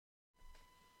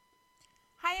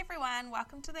Hi everyone,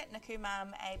 welcome to That Niku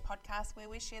Mum, a podcast where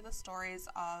we share the stories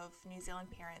of New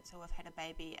Zealand parents who have had a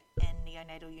baby in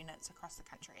neonatal units across the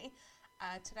country.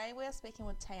 Today we are speaking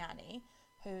with Tayani,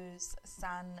 whose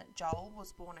son Joel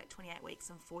was born at 28 weeks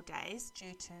and 4 days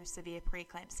due to severe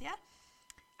preeclampsia.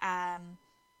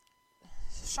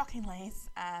 Shockingly,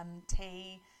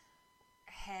 T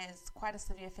has quite a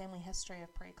severe family history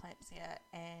of preeclampsia,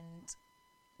 and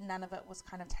none of it was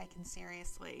kind of taken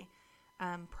seriously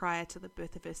prior to the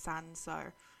birth of her son.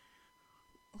 So,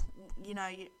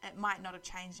 it might not have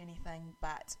changed anything,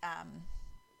 but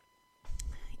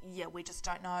we just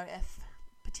don't know if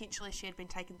potentially she had been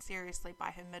taken seriously by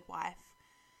her midwife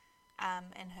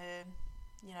and her,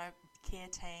 care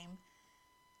team.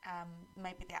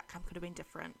 Maybe the outcome could have been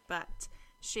different, but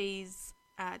she's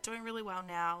doing really well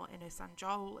now, and her son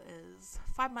Joel is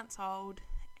 5 months old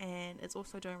and is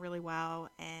also doing really well.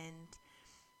 And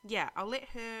I'll let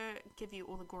her give you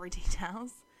all the gory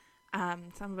details.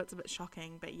 Some of it's a bit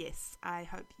shocking, but yes, I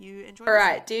hope you enjoy. All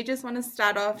right, do you just want to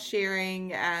start off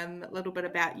sharing a little bit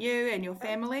about you and your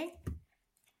family?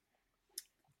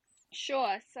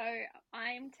 Sure. So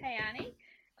I'm Tayani,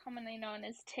 commonly known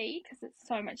as T because it's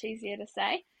so much easier to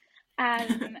say. I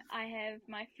have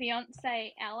my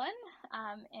fiance Alan,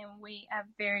 and we are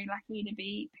very lucky to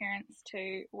be parents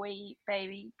to wee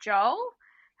baby Joel,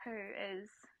 who is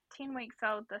 10 weeks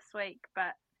old this week,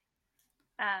 but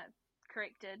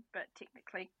corrected, but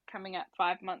technically coming up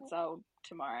 5 months old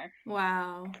tomorrow.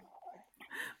 Wow.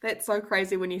 That's so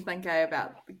crazy when you think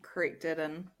about corrected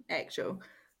and actual.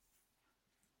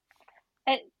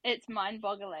 It's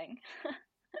mind-boggling.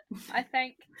 I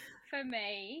think for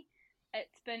me,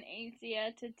 it's been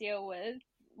easier to deal with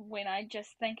when I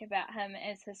just think about him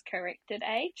as his corrected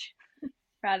age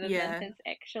rather than his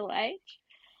actual age.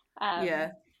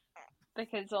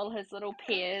 Because all his little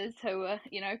peers who were,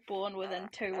 born within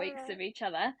 2 weeks of each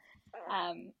other,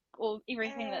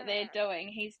 everything that they're doing,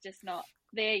 he's just not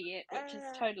there yet, which is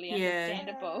totally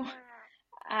understandable.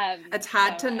 It's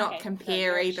hard to not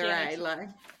compare either, eh?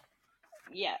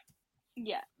 Yeah.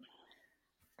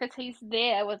 Because he's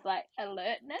there with,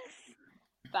 alertness,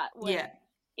 but with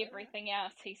everything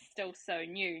else, he's still so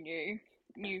new,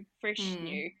 fresh,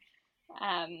 new.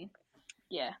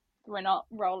 We're not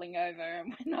rolling over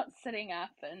and we're not sitting up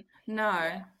and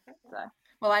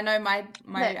Well, I know my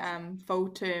full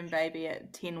term baby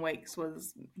at 10 weeks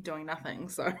was doing nothing,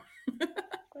 so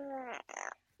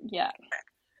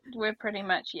we're pretty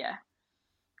much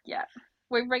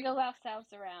we wriggle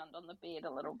ourselves around on the bed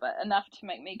a little bit, enough to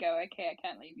make me go, okay, I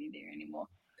can't leave you there anymore.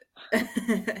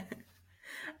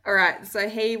 All right, so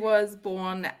he was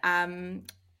born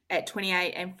at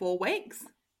 28 and 4 weeks.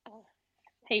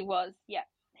 He was.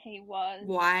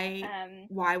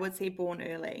 Why was he born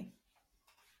early?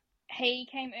 He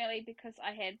came early because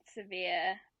I had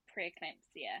severe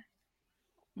preeclampsia.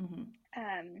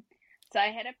 Mm-hmm. So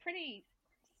I had a pretty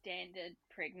standard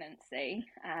pregnancy.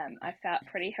 I felt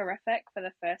pretty horrific for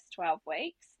the first 12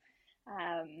 weeks.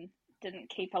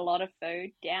 Didn't keep a lot of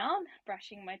food down.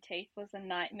 Brushing my teeth was a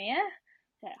nightmare.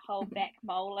 That whole back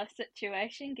molar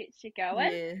situation gets you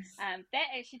going. Yes.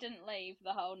 That actually didn't leave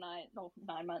the whole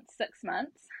 9 months, 6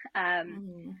 months.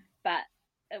 But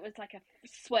it was like a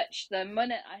switch. The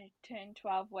minute I turned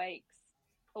 12 weeks,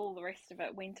 all the rest of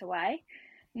it went away.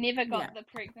 Never got the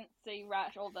pregnancy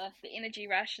rush or the energy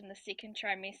rush in the second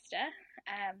trimester.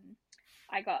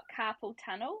 I got carpal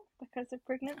tunnel because of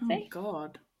pregnancy. Oh,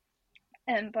 God.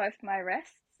 In both my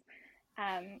wrists.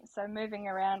 So moving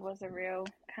around was a real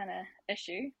kind of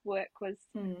issue. Work was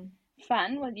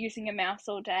fun with using a mouse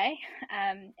all day.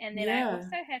 And then I also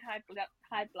had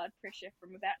high blood pressure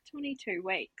from about 22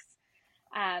 weeks.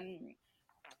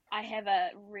 I have a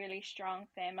really strong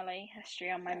family history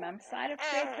on my mum's side of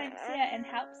preeclampsia and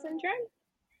HELLP syndrome.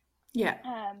 Yeah.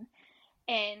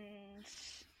 And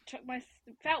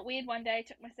felt weird one day,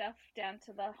 took myself down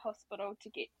to the hospital to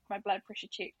get my blood pressure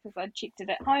checked because I'd checked it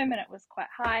at home and it was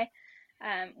quite high.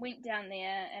 Went down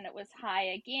there and it was high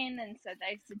again, and so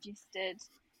they suggested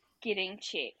getting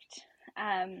checked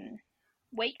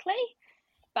weekly,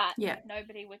 but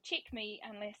nobody would check me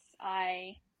unless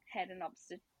I had an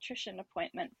obstetrician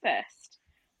appointment first,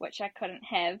 which I couldn't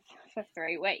have for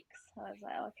 3 weeks. I was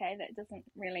like, okay, that doesn't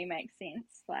really make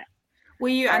sense. Were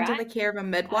you under the care of a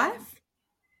midwife?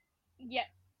 Yep.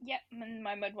 And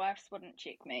my midwives wouldn't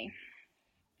check me.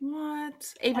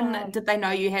 What? Even did they know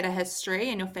you had a history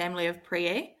in your family of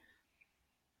pre-E?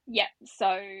 Yeah.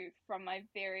 So from my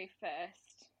very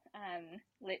first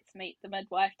let's meet the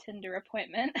midwife Tinder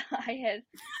appointment, I had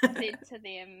said to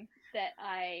them that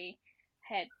I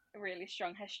had a really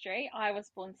strong history. I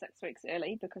was born 6 weeks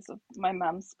early because of my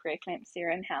mum's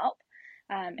preeclampsia and HELLP.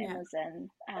 and was in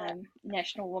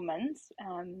National Women's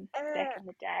back in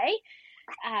the day.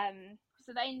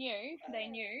 So they knew,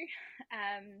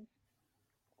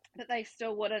 but they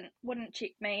still wouldn't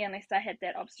check me unless I had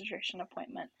that obstetrician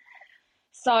appointment.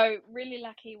 So really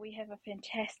lucky, we have a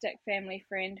fantastic family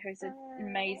friend who's an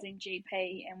amazing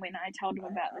GP, and when I told him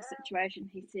about the situation,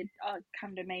 he said, "Oh,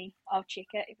 come to me, I'll check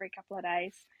it every couple of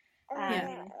days."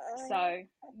 So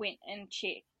went and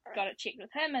got it checked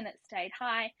with him, and it stayed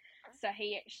high. So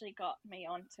he actually got me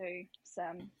onto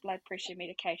some blood pressure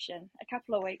medication a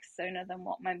couple of weeks sooner than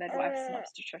what my midwife and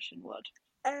obstetrician would.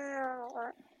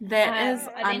 That is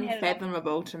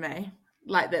unfathomable to me.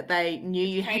 Like that they knew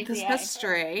you had this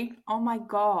history. Oh my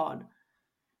God.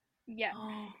 Yeah.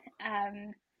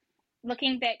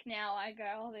 Looking back now, I go,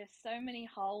 oh, there's so many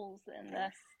holes in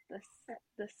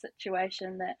this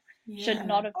situation that should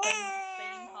not have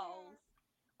been holes.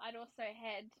 I'd also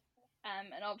had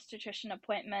an obstetrician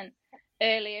appointment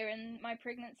earlier in my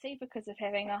pregnancy because of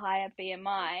having a higher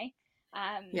BMI,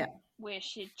 where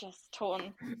she'd just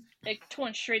torn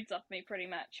shreds off me pretty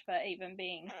much for even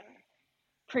being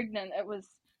pregnant. It was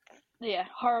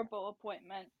horrible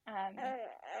appointment,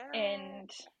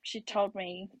 and she told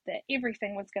me that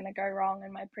everything was going to go wrong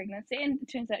in my pregnancy, and it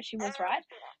turns out she was right,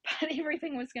 but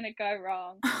everything was going to go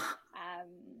wrong.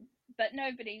 But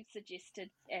nobody suggested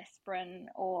aspirin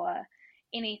or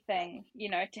anything,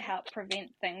 to help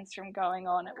prevent things from going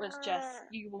on. It was just,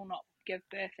 you will not give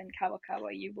birth in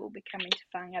Kawakawa, you will be coming to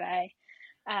Whangarei.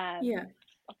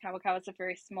 Kawakawa is a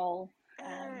very small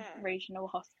regional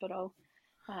hospital,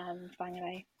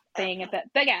 Whangarei being a bit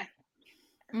bigger.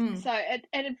 So it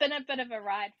had been a bit of a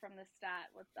ride from the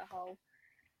start with the whole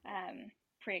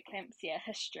preeclampsia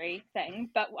history thing,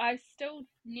 but I still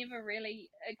never really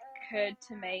occurred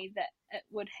to me that it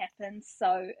would happen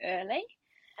so early.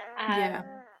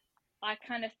 I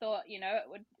kind of thought,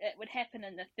 it would happen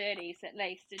in the 30s at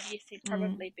least, and yes, it'd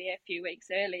probably be a few weeks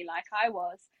early like I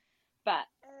was, but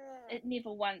it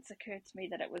never once occurred to me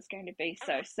that it was going to be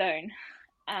so soon.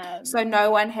 So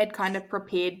no one had kind of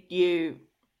prepared you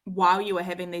while you were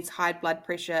having these high blood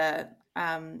pressure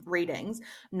readings,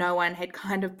 no one had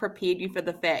kind of prepared you for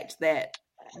the fact that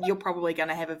you're probably going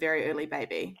to have a very early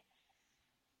baby?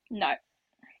 No.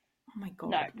 Oh my God.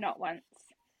 No, not once.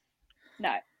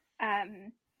 No.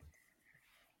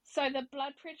 So the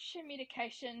blood pressure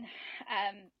medication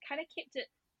kind of kept it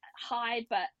high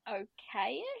but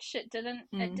okay-ish. It didn't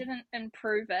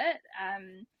improve it,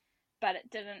 but it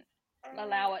didn't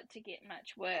allow it to get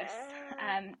much worse.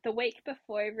 The week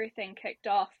before everything kicked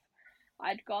off,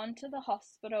 I'd gone to the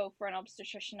hospital for an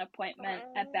obstetrician appointment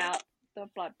about the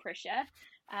blood pressure,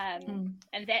 and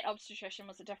that obstetrician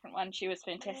was a different one. She was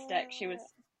fantastic. She was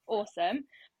awesome,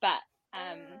 but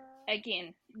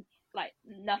again, like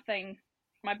nothing.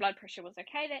 My blood pressure was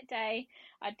okay that day.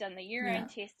 I'd done the urine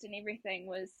test and everything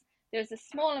there was a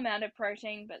small amount of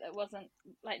protein, but it wasn't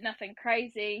like nothing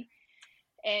crazy,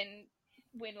 and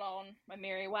went on my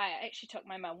merry way. I actually took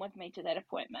my mum with me to that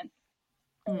appointment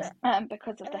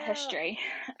because of the history.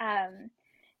 And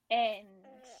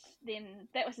then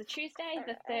that was a Tuesday.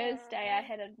 The Thursday I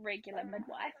had a regular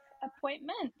midwife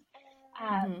appointment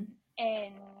and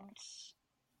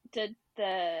did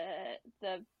the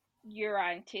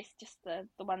urine test, just the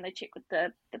one they check with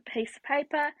the piece of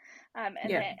paper, and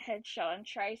that had shown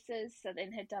traces. So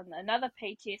then had done another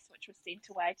P test, which was sent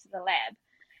away to the lab.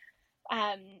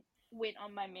 Went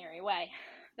on my merry way.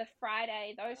 The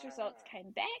Friday, those results came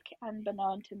back,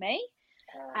 unbeknown to me.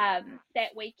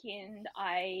 That weekend,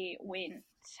 I went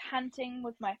hunting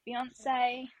with my fiance.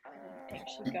 I didn't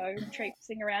actually go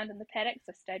traipsing around in the paddocks.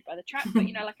 I stayed by the truck, but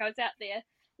I was out there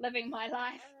living my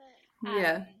life.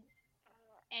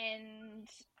 And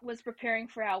was preparing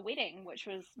for our wedding, which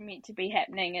was meant to be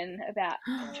happening in about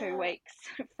 2 weeks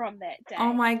from that day.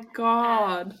 Oh my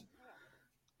God.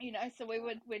 So we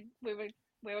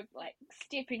were like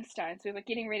stepping stones. We were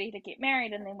getting ready to get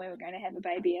married, and then we were going to have a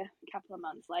baby a couple of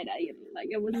months later.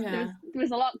 There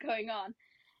was a lot going on.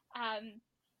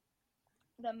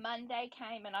 The Monday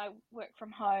came, and I worked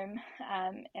from home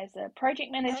as a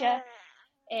project manager,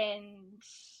 and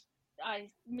I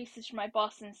messaged my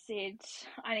boss and said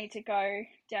I need to go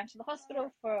down to the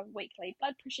hospital for a weekly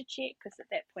blood pressure check, because at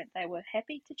that point they were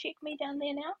happy to check me down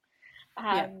there now.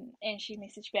 And she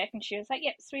messaged back and she was like,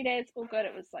 yep, sweet as, all good.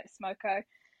 It was like smoko.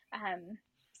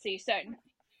 See you soon.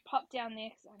 Popped down there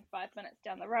because I'm 5 minutes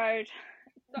down the road.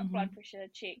 Got blood pressure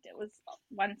checked. It was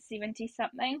 170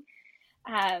 something.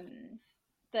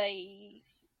 The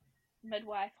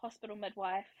hospital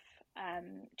midwife,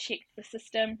 checked the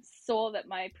system, saw that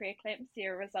my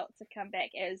preeclampsia results had come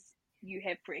back as you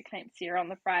have preeclampsia on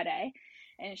the Friday,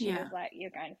 and she was like,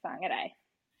 "You're going to Whangarei.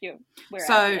 We're out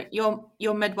So here."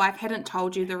 your midwife hadn't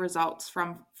told you the results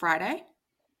from Friday?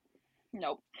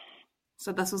 Nope.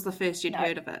 So this was the first you'd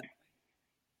heard of it?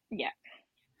 Yeah.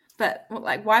 But,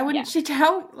 like, why wouldn't she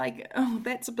tell? Like, oh,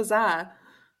 that's bizarre.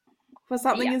 For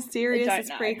something as serious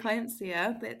as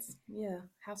preeclampsia, that's,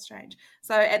 how strange.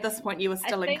 So at this point, you were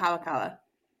still in Kawakawa?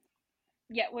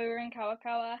 Yeah, we were in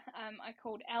Kawakawa. I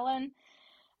called Alan,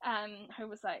 who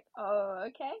was like, "Oh,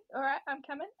 okay, all right, I'm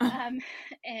coming."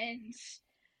 And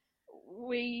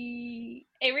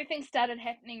everything started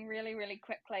happening really, really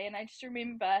quickly. And I just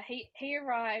remember he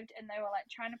arrived, and they were like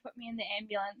trying to put me in the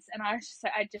ambulance, and I was just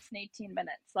like, "I just need 10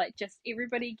 minutes. Like, just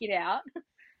everybody get out.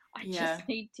 I just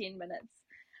need 10 minutes."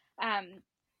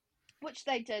 Which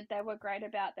they did. They were great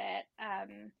about that.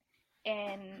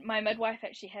 And my midwife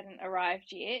actually hadn't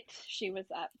arrived yet. She was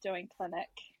up doing clinic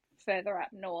further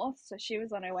up north, so she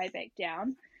was on her way back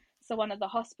down. So one of the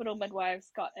hospital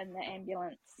midwives got in the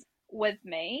ambulance with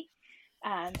me,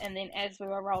 and then as we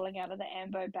were rolling out of the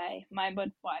ambo bay, my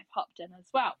midwife hopped in as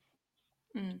well.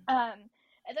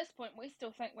 At this point, we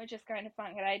still think we're just going to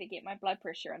Whangarei to get my blood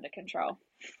pressure under control.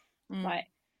 Like,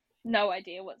 no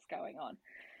idea what's going on.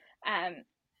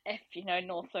 If you know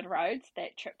Northwood Roads,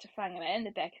 that trip to Whangarei in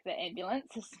the back of the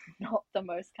ambulance is not the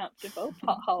most comfortable,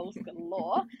 potholes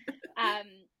galore.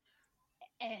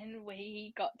 And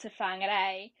we got to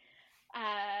Whangarei,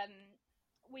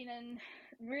 went in,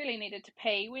 really needed to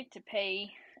pee, went to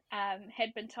pee,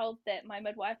 had been told that my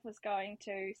midwife was going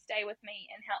to stay with me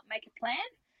and help make a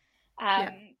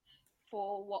plan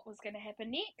for what was going to happen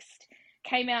next.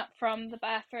 Came out from the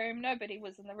bathroom, nobody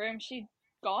was in the room, she'd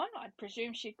gone. I'd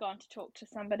presume she'd gone to talk to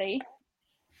somebody.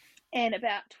 And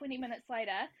about 20 minutes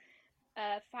later,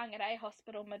 a Whangarei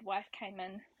hospital midwife came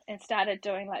in and started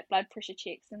doing like blood pressure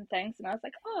checks and things. And I was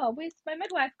like, "Oh, where's my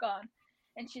midwife gone?"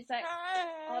 And she's like,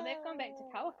 "Oh, they've gone back to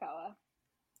Kawakawa."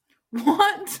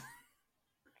 What?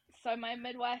 So my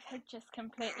midwife had just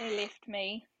completely left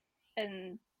me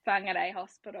in Whangarei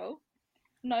hospital.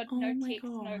 No text,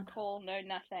 no call, no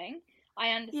nothing.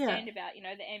 I understand about,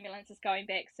 the ambulance is going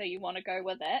back, so you want to go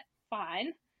with it.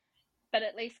 Fine. But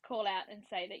at least call out and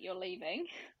say that you're leaving.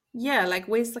 Yeah, like,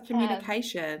 where's the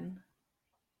communication?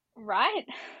 Right.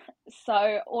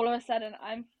 So all of a sudden,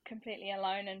 I'm completely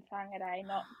alone in Whangarei,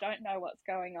 don't know what's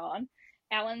going on.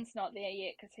 Alan's not there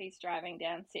yet because he's driving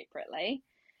down separately.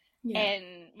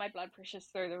 And my blood pressure's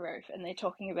through the roof, and they're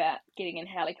talking about getting in a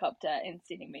helicopter and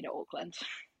sending me to Auckland.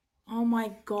 Oh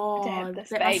my God. To have this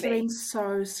that baby. Must have been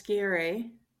so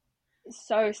scary.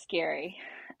 So scary.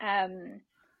 Eleanor,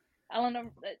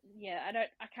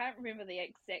 I can't remember the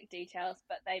exact details,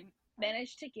 but they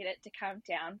managed to get it to come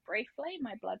down briefly,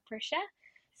 my blood pressure.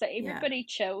 So everybody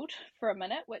chilled for a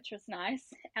minute, which was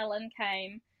nice. Ellen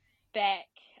came back,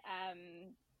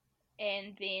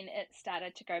 and then it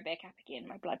started to go back up again,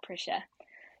 my blood pressure.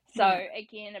 So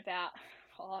again, about,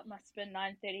 it must have been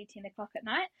 9:30, 10 o'clock at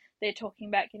night, they're talking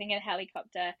about getting a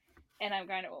helicopter, and I'm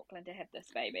going to Auckland to have this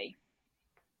baby.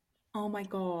 Oh my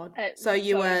God. So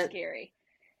you were scary.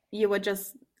 You were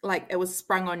just like, it was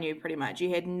sprung on you pretty much. You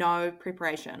had no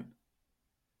preparation.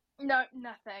 No,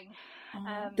 nothing.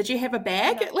 Did you have a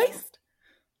bag at least?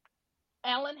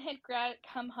 Alan had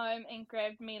come home and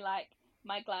grabbed me like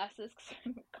my glasses,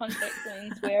 contact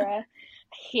lens wearer,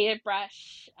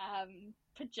 hairbrush,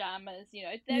 pajamas,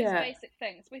 those basic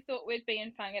things. We thought we'd be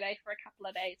in Whangarei for a couple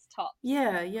of days tops.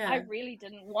 Yeah. I really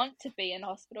didn't want to be in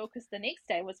hospital because the next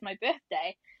day was my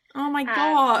birthday. Oh my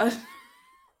God.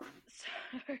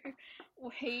 So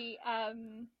we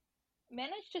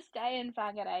managed to stay in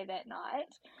Whangarei that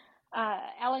night.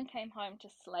 Alan came home to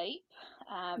sleep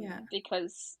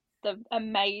because the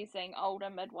amazing older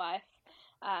midwife,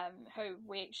 who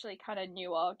we actually kind of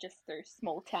knew of just through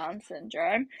small town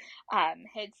syndrome,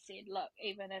 had said, "Look,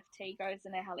 even if T goes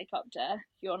in a helicopter,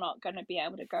 you're not going to be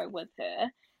able to go with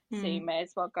her, so you may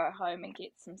as well go home and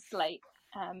get some sleep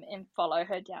and follow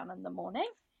her down in the morning."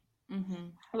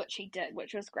 Which he did,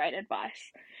 which was great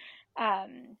advice.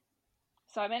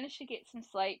 So I managed to get some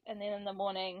sleep, and then in the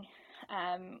morning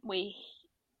we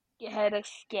had a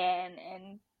scan,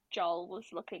 and Joel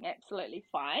was looking absolutely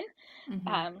fine.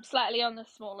 Slightly on the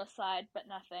smaller side, but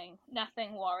nothing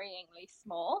worryingly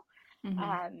small.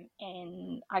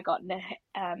 And I got in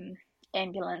an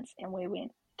ambulance, and we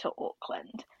went to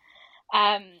Auckland.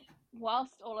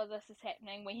 Whilst all of this is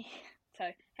happening, so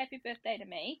happy birthday to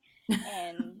me,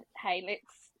 and hey,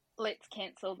 let's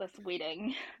cancel this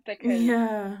wedding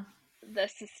because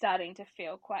this is starting to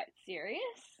feel quite serious.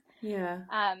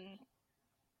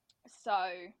 So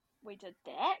we did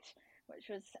that, which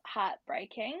was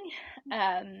heartbreaking.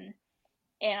 And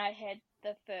I had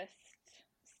the first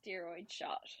steroid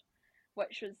shot,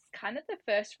 which was kind of the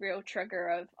first real trigger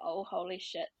of, oh, holy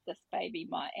shit, this baby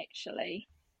might actually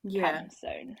come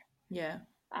soon. Yeah.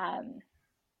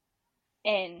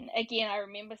 And again, I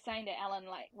remember saying to Ellen,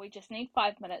 like, we just need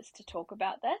 5 minutes to talk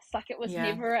about this. Like, it was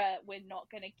never we're not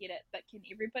going to get it, but can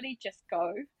everybody just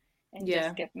go and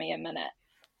just give me a minute?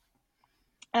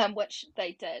 Which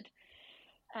they did.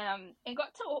 And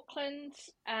got to Auckland,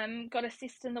 got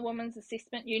assessed in the women's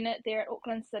assessment unit there at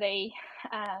Auckland City,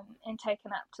 and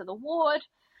taken up to the ward.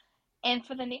 And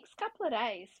for the next couple of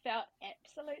days, felt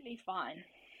absolutely fine.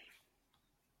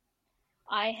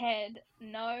 I had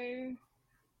no...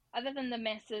 other than the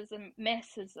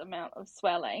massive amount of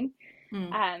swelling,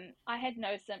 I had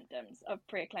no symptoms of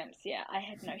preeclampsia. I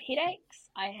had no headaches.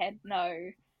 I had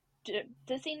no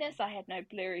dizziness. I had no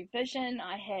blurry vision.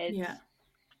 I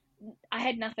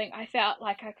had nothing. I felt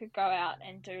like I could go out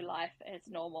and do life as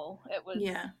normal. It was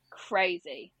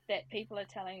crazy that people are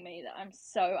telling me that I'm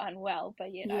so unwell,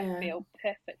 but yet I feel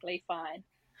perfectly fine.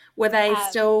 Were they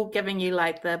still giving you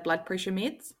like the blood pressure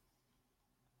meds?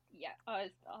 Yeah, I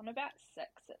was on about 6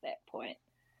 at that point.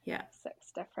 Yeah.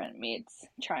 6 different meds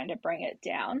trying to bring it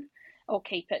down or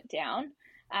keep it down,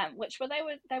 which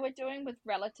they were doing with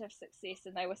relative success,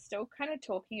 and they were still kind of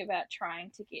talking about trying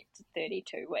to get to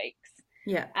 32 weeks.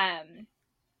 Yeah.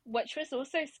 Which was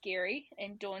also scary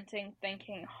and daunting,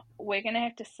 thinking we're going to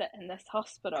have to sit in this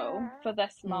hospital for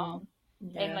this long.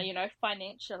 And, you know,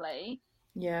 financially,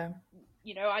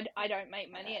 you know, I don't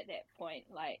make money at that point.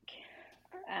 Like,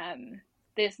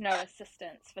 there's no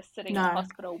assistance for sitting in the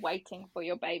hospital waiting for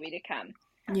your baby to come.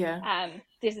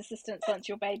 There's assistance once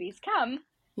your baby's come,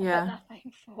 but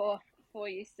nothing for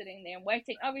you sitting there and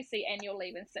waiting. Obviously, annual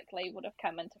leave and sick leave would have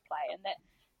come into play, and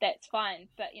that's fine.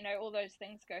 But, you know, all those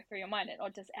things go through your mind. Or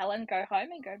does Ellen go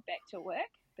home and go back to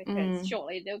work? Because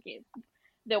surely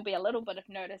there'll be a little bit of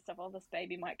notice of, oh, this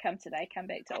baby might come today, come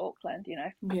back to Auckland, you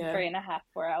know, 3.5,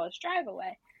 4 hours drive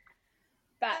away.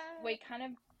 But we kind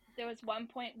of, there was one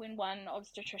point when one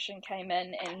obstetrician came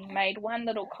in and made one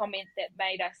little comment that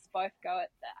made us both go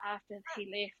after he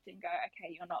left and go,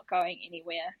 okay, you're not going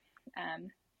anywhere.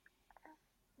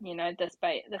 You know, this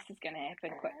is going to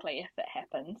happen quickly if it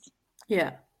happens.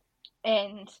 Yeah.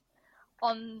 And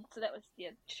so that was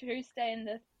Tuesday,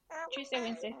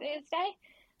 Wednesday, Thursday.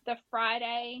 The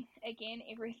Friday, again,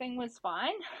 everything was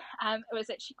fine. It was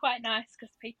actually quite nice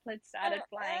because people had started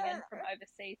flying in from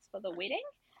overseas for the wedding.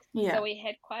 Yeah. So we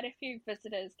had quite a few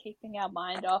visitors keeping our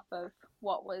mind off of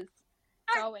what was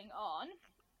going on.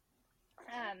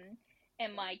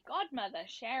 And my godmother,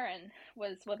 Sharon,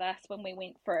 was with us when we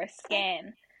went for a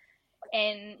scan.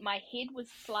 And my head was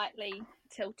slightly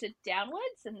tilted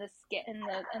downwards in the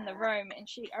room, and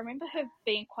I remember her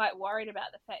being quite worried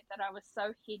about the fact that I was so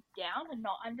head down and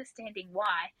not understanding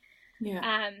why.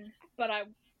 Yeah. But I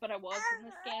was, and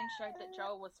the scan showed that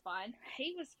Joel was fine.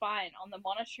 He was fine on the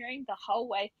monitoring the whole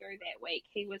way through that week.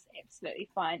 He was absolutely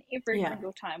fine every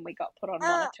single time we got put on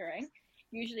monitoring.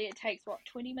 Usually it takes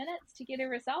 20 minutes to get a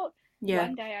result. Yeah.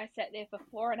 One day I sat there for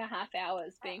 4.5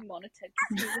 hours being monitored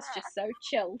because he was just so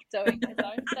chill doing his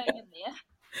own thing in there.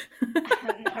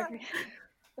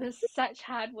 It was such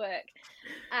hard work.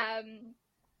 And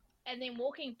then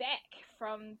walking back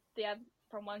from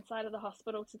one side of the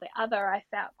hospital to the other, I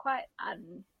felt quite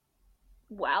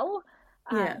unwell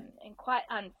and quite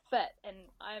unfit. And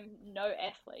I'm no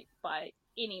athlete by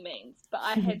any means, but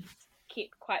I had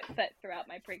kept quite fit throughout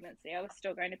my pregnancy. I was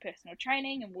still going to personal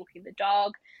training and walking the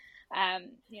dog.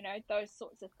 You know, those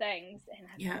sorts of things. And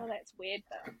I thought, that's weird,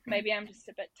 but maybe I'm just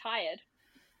a bit tired.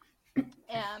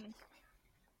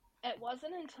 It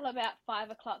wasn't until about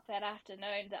 5 o'clock that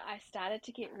afternoon that I started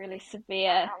to get really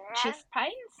severe chest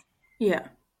pains. Yeah.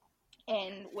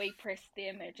 And we pressed the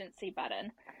emergency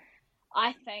button.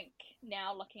 I think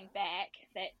now looking back,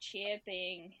 that chair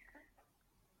being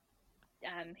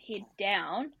head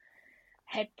down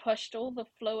had pushed all the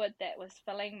fluid that was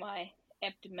filling my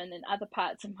abdomen and other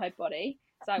parts of my body,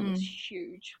 so I was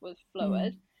huge with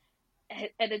fluid.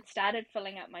 It had started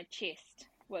filling up my chest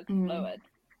with fluid,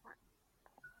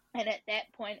 and at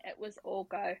that point it was all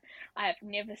go. I have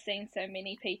never seen so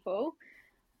many people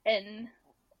in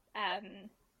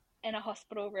a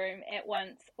hospital room at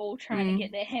once, all trying to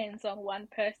get their hands on one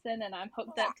person, and I'm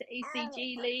hooked up to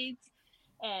ECG leads,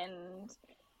 and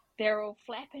they're all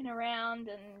flapping around,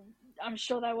 and I'm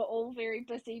sure they were all very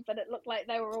busy, but it looked like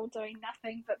they were all doing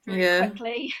nothing but very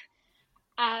quickly.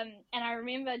 And I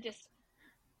remember just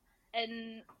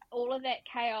in all of that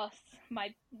chaos,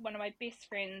 one of my best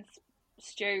friends,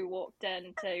 Stu, walked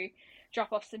in to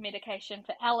drop off some medication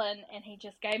for Ellen, and he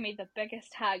just gave me the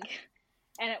biggest hug.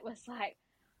 And it was like,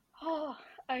 oh,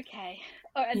 okay.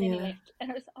 Oh, and then he Yeah. left. And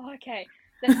it was, oh, okay,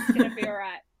 this is going to be all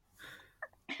right.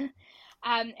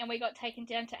 And we got taken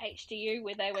down to HDU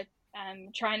where they were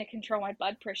trying to control my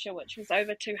blood pressure, which was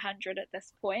over 200 at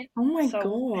this point. Oh my so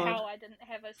God. how I didn't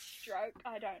have a stroke,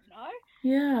 I don't know.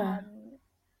 Yeah.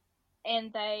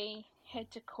 And they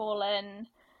had to call in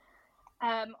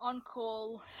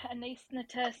on-call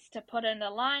anaesthetist to put in a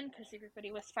line because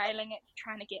everybody was failing at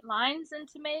trying to get lines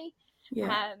into me.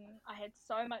 Yeah. I had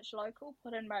so much local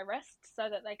put in my wrist so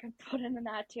that they could put in an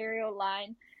arterial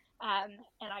line, and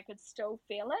I could still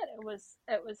feel it.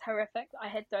 It was horrific. I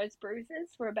had those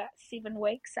bruises for about 7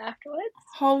 weeks afterwards.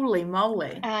 Holy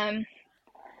moly.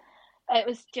 It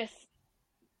was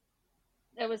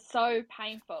so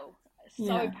painful,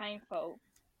 painful.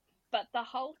 But the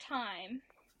whole time,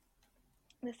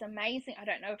 this amazing, I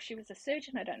don't know if she was a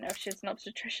surgeon, I don't know if she was an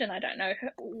obstetrician, I don't know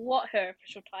what her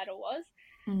official title was.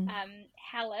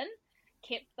 Helen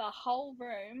kept the whole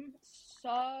room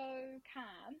so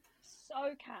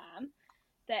calm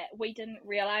that we didn't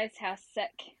realize how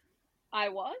sick I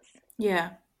was.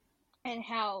 Yeah. And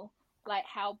how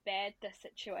bad the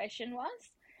situation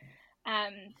was.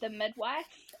 The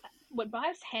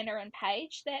midwives, Hannah and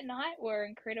Paige, that night were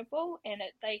incredible, and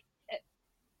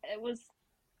it was,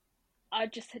 I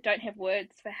just don't have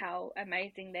words for how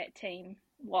amazing that team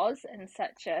was in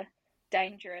such a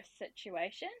dangerous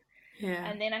situation. Yeah.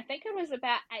 And then I think it was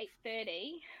about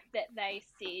 8:30 that they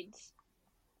said,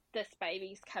 this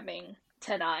baby's coming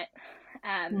tonight.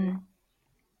 And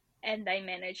they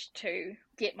managed to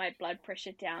get my blood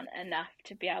pressure down enough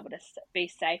to be able to be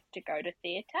safe to go to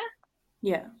theatre.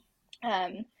 Yeah.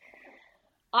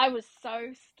 I was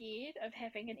so scared of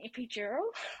having an epidural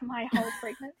my whole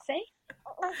pregnancy.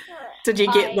 Did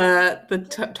you get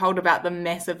told about the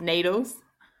massive needles?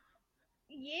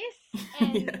 Yes,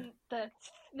 and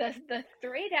the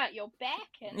thread out your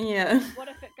back, and what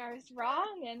if it goes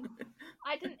wrong? And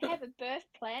I didn't have a birth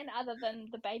plan other than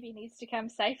the baby needs to come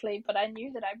safely, but I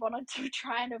knew that I wanted to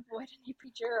try and avoid an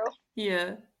epidural.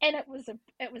 Yeah. And it was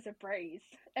a breeze.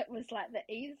 It was like the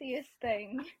easiest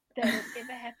thing that had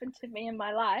ever happened to me in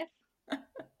my life.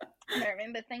 And I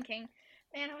remember thinking,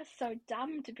 man, I was so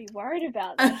dumb to be worried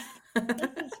about this.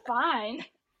 This is fine.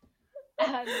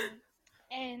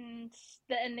 And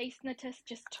the anaesthetist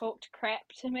just talked crap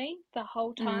to me the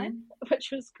whole time, which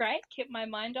was great, kept my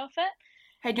mind off it.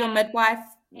 Had your midwife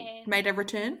made a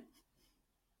return?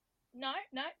 No,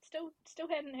 still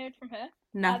hadn't heard from her.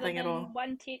 Nothing at all.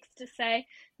 One text to say,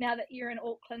 now that you're in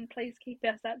Auckland, please keep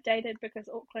us updated because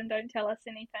Auckland don't tell us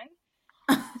anything.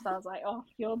 So I was like, oh,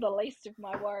 you're the least of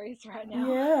my worries right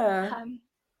now. Yeah.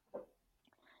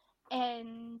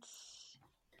 And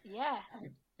yeah,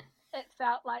 it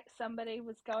felt like somebody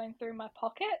was going through my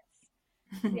pockets.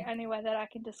 It's the only way that I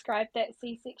can describe that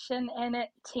C-section. And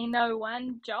at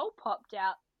 10:01, Joel popped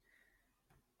out.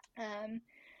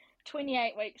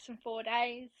 28 weeks and 4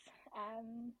 days,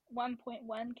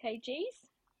 1.1 kgs,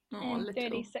 and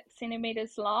 36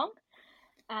 centimeters long.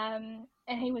 And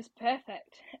he was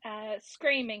perfect,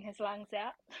 screaming his lungs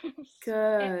out.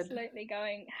 Good. Absolutely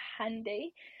going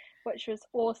handy, which was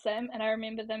awesome. And I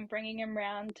remember them bringing him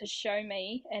round to show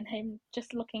me, and him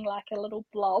just looking like a little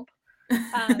blob,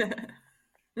 a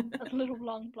little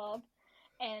long blob,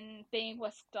 and being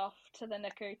whisked off to the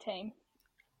NICU team.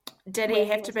 Did he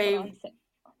have to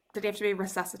be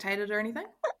resuscitated or anything?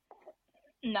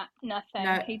 No, nothing.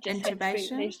 No he just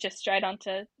intubation? He's just straight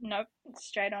onto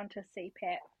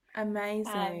CPAP.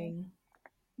 Amazing.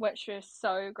 Which was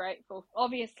so grateful.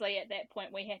 Obviously, at that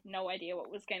point, we had no idea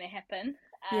what was going to happen.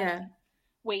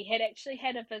 We had actually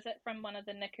had a visit from one of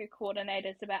the NICU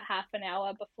coordinators about half an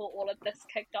hour before all of this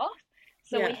kicked off.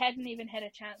 So we hadn't even had a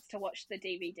chance to watch the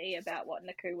DVD about what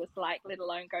NICU was like, let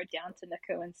alone go down to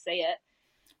NICU and see it.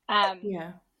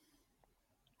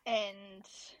 And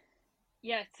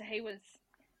yeah, so he was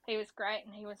great,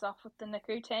 and he was off with the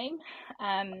NICU team.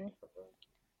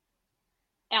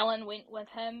 Alan went with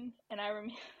him, and I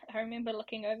remember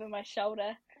looking over my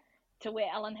shoulder to where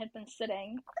Alan had been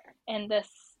sitting, and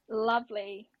this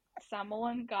lovely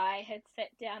Samoan guy had sat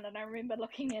down, and I remember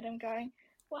looking at him going,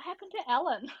 what happened to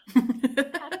Alan?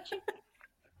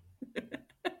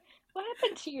 What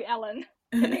happened to you, Alan?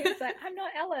 And he was like, I'm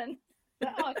not Alan.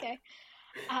 Like, oh, okay.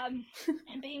 And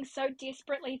being so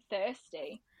desperately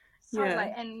thirsty. So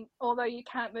and although you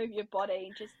can't move your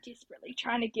body, just desperately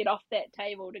trying to get off that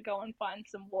table to go and find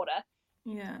some water.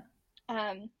 Yeah.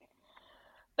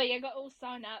 But yeah, got all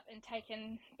sewn up and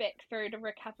taken back through to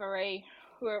recovery,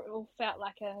 where it all felt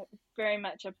like very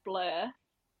much a blur.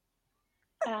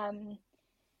 And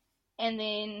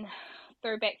then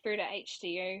back through to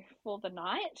HDU for the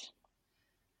night.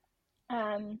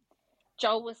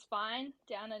 Joel was fine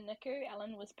down in NICU.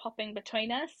 Alan was popping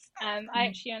between us. I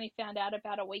actually only found out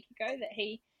about a week ago that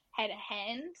he had a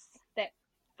hands that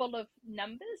full of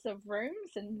numbers of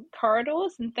rooms and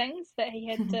corridors and things that he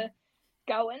had to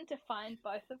go in to find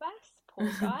both of us.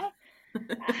 Poor guy.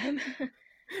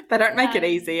 They don't make it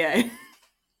easy, eh?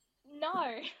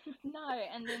 No.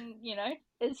 And then,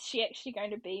 is she actually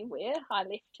going to be where I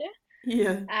left her?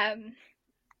 Yeah.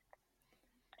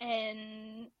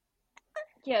 And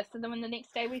yeah, so then the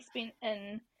next day we spent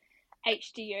in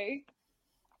HDU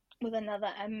with another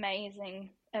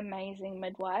amazing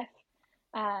midwife.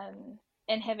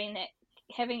 And having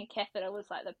a catheter was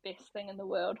like the best thing in the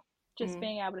world. Just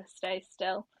being able to stay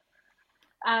still.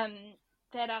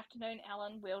 That afternoon,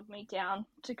 Alan wheeled me down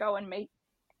to go and meet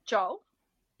Joel,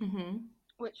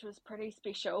 which was pretty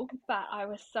special. But I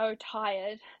was so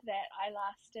tired that I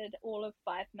lasted all of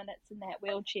 5 minutes in that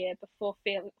wheelchair before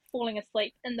falling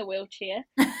asleep in the wheelchair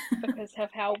because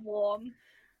of how warm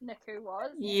NICU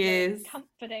was. Yes. And the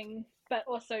comforting but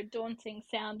also daunting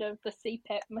sound of the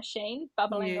CPAP machine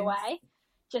bubbling away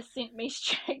just sent me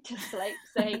straight to sleep.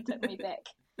 So he took me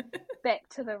back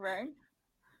to the room.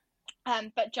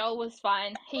 But Joel was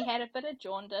fine. He had a bit of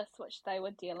jaundice, which they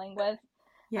were dealing with.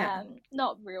 Yeah.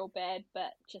 Not real bad,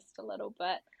 but just a little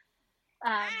bit.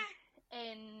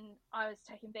 And I was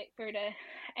taken back through to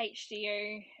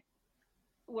HDU,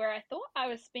 where I thought I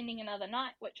was spending another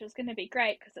night, which was going to be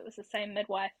great because it was the same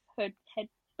midwife who had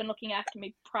been looking after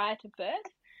me prior to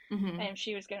birth. And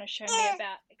she was going to show me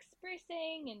about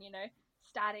expressing and,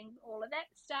 starting all of that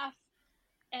stuff.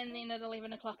 And then at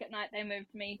 11 o'clock at night, they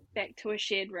moved me back to a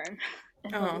shared room.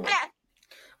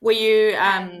 Were you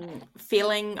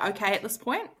feeling okay at this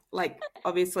point? Like,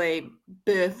 obviously,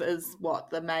 birth is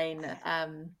the main,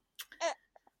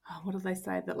 what do they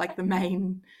say? That, like, the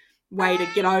main way to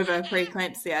get over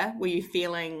preeclampsia. Were you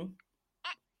feeling,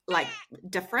 like,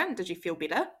 different? Did you feel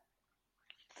better?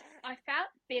 I felt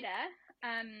better.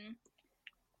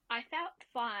 I felt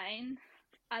fine,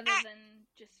 other than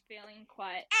just feeling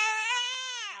quite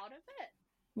out of it.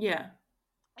 Yeah.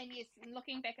 And yes,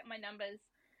 looking back at my numbers,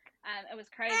 it was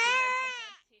crazy. I did a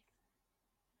blood test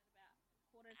at about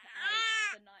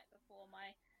 7:45 the night before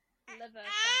my liver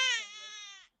function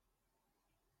was,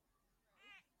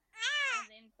 and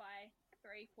then by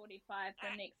 3:45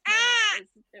 the next morning,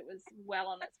 it was well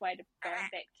on its way to going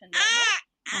back to normal.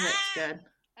 Oh, that's good.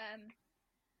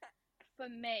 For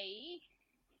me,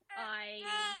 I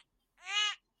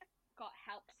got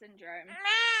HELLP syndrome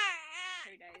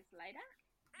 2 days later.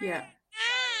 Yeah.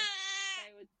 So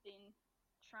they were then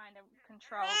trying to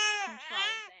control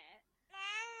that.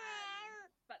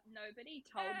 But nobody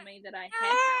told me that I had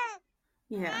HELLP.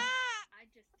 Yeah. I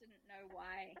just didn't know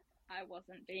why I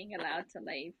wasn't being allowed to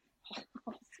leave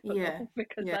hospital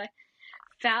because I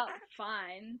felt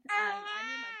fine. I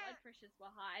knew my blood pressures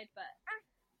were high, but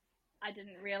I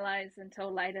didn't realise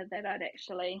until later that I'd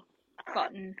actually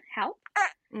gotten HELLP.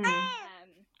 But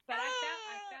I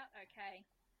felt okay.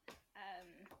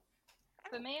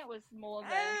 For me, it was more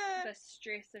the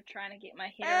stress of trying to get my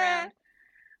head around,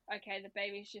 okay, the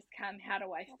baby's just come, how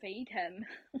do I feed him?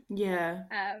 Yeah.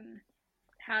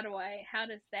 How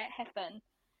does that happen?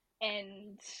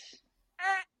 And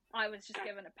I was just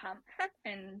given a pump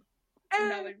and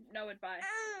no advice.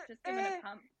 Just given a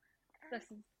pump.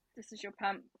 This is your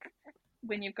pump.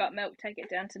 When you've got milk, take it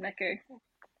down to NICU.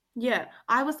 Yeah,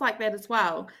 I was like that as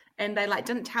well. And they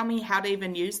didn't tell me how to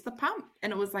even use the pump.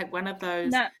 And it was like one of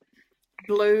those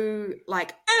blue,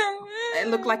 it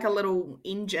looked like a little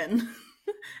engine.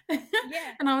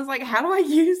 Yeah. And I was like, how do I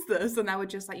use this? And they were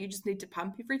just like, you just need to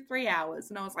pump every 3 hours.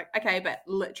 And I was like, okay, but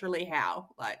literally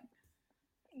how?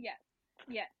 Yeah.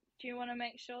 Do you want to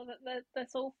make sure that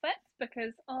this all fits?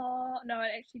 Because, no,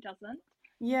 it actually doesn't.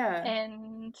 Yeah.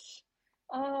 And,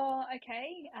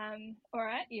 okay, all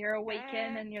right, you're a week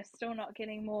in and you're still not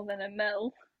getting more than a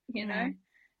mil,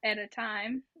 at a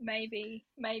time. Maybe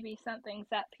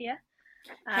something's up here.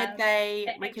 Had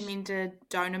they recommended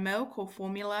donor milk or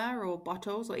formula or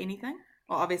bottles or anything?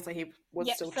 Well, obviously he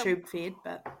was still tube fed,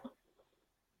 but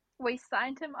we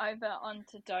signed him over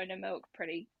onto donor milk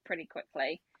pretty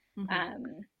quickly.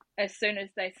 As soon as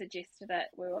they suggested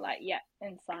it, we were like,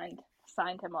 and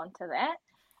signed him onto that.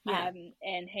 Yeah.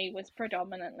 And he was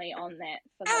predominantly on that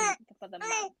for the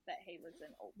month that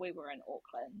we were in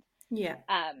Auckland. Yeah.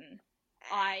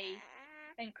 I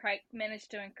and Craig managed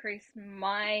to increase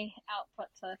my output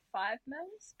to 5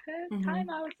 mils per time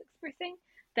I was expressing.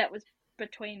 That was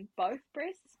between both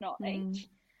breasts, not each.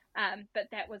 But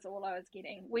that was all I was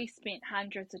getting. We spent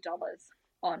hundreds of dollars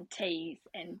on teas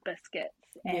and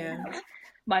biscuits, and Yeah.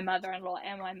 my mother-in-law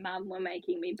and my mum were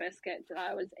making me biscuits, and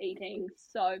I was eating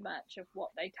so much of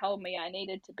what they told me I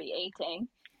needed to be eating,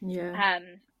 Yeah.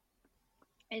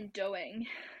 and doing,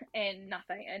 and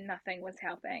nothing was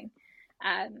helping.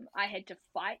 I had to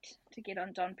fight to get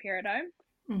on domperidone,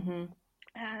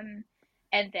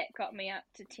 and that got me up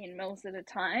to 10 mils at a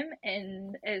time.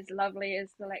 And as lovely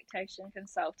as the lactation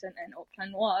consultant in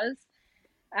Auckland was,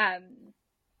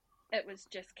 it was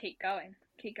just keep going.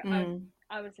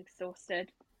 I was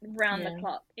exhausted round the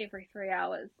clock every 3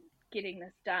 hours getting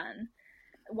this done,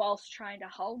 whilst trying to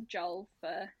hold Joel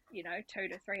for 2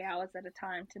 to 3 hours at a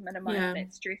time to minimize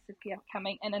that stress of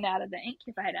coming in and out of the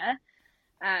incubator.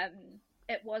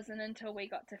 It wasn't until we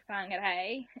got to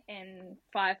Whangarei and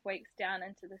 5 weeks down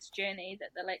into this journey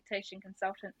that the lactation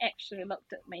consultant actually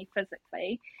looked at me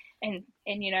physically and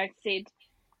said,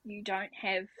 you don't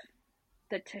have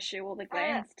the tissue or the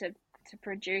glands to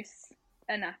produce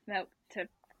enough milk to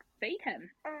feed him.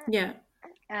 Yeah.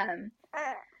 And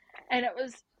it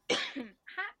was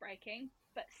heartbreaking,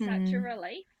 but such a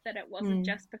relief that it wasn't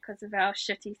just because of our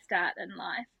shitty start in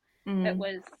life. It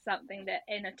was something that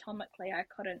anatomically I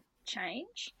couldn't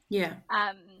change. Yeah.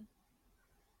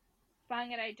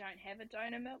 Whangarei don't have a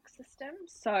donor milk system,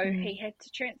 so he had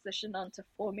to transition onto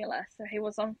formula. So he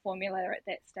was on formula at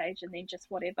that stage, and then just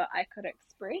whatever I could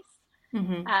express.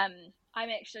 I'm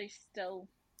actually still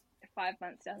 5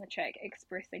 months down the track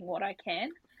expressing what I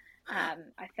can.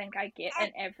 I think I get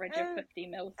an average of 50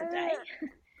 mils a day.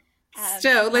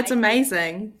 Still, that's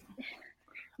amazing.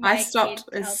 I stopped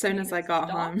as soon as I got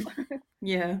home.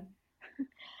 Yeah.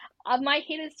 My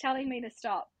head is telling me to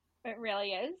stop. It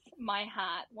really is. My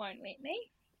heart won't let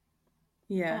me.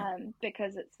 Yeah.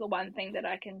 Because it's the one thing that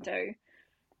I can do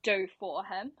for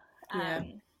him,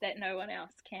 that no one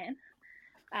else can.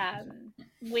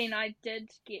 When I did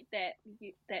get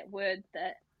that word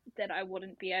that I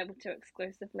wouldn't be able to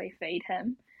exclusively feed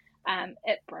him,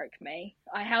 it broke me.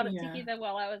 I held it together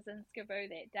while I was in Skiboo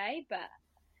that day, but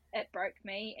it broke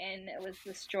me, and it was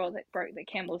the straw that broke the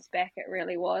camel's back. It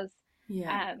really was.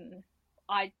 Yeah.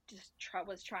 I just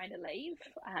was trying to leave.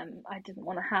 I didn't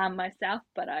want to harm myself,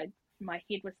 but my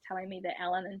head was telling me that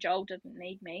Alan and Joel didn't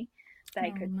need me.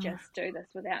 They could just do this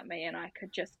without me, and I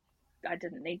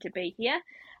didn't need to be here.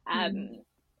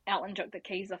 Alan took the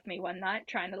keys off me one night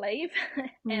trying to leave,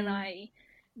 and I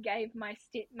gave my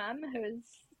stepmum, who's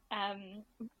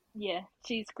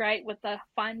she's great with the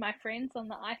Find My Friends on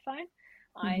the iPhone.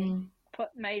 I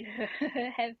made her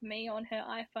have me on her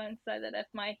iPhone so that if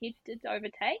my head did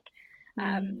overtake,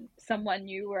 someone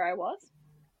knew where I was.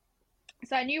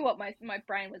 So I knew what my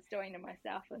brain was doing to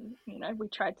myself, and we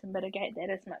tried to mitigate that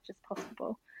as much as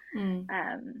possible.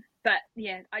 But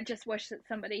yeah, I just wish that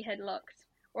somebody had looked,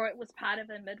 or it was part of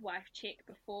a midwife check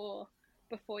before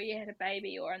you had a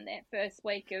baby, or in that first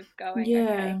week of going,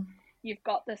 okay, you've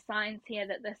got the signs here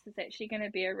that this is actually going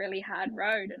to be a really hard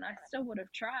road. And I still would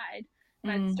have tried,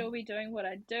 and I'd still be doing what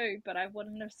I do, but I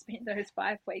wouldn't have spent those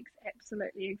 5 weeks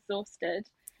absolutely exhausted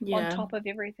on top of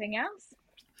everything else.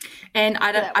 And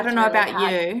I don't know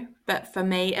about you, but for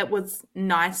me, it was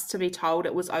nice to be told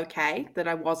it was okay, that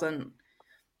I wasn't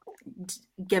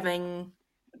giving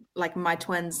like my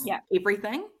twins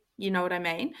everything. You know what I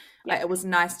mean? Like, it was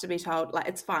nice to be told, like,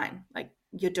 it's fine. Like,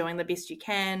 you're doing the best you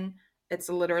can. It's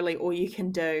literally all you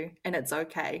can do, and it's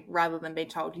okay, rather than be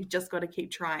told you just got to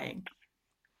keep trying.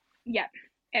 Yeah,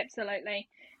 absolutely.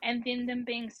 And then them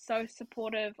being so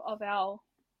supportive of our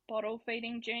bottle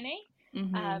feeding journey.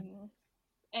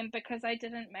 And because I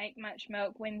didn't make much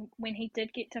milk, when he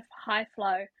did get to high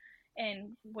flow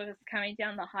and was coming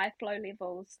down the high flow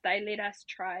levels, they let us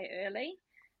try early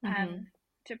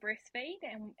to breastfeed,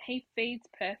 and he feeds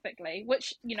perfectly,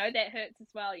 which that hurts as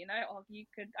well.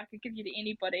 I could give you to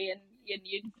anybody and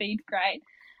you'd feed great.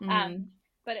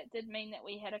 But it did mean that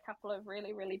we had a couple of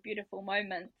really, really beautiful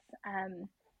moments.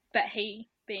 But he,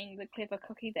 being the clever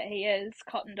cookie that he is,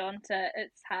 cottoned on to,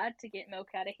 it's hard to get milk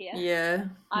out of here. Yeah.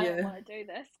 I don't want to do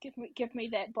this. Give me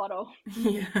that bottle.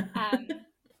 Yeah.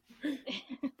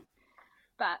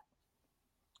 But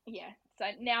yeah, so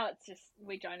now it's just,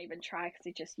 we don't even try because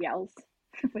he just yells.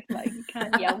 We're like, you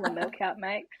can't yell the milk out,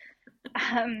 mate.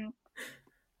 But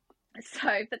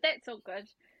that's all good.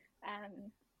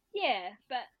 Yeah,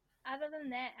 but other than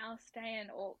that, our stay in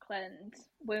Auckland,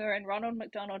 we were in Ronald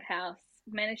McDonald House,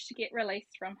 managed to get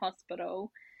released from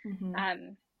hospital,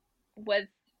 with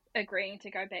agreeing to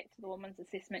go back to the women's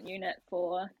assessment unit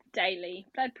for daily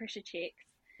blood pressure checks.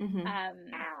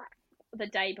 The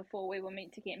day before we were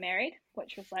meant to get married,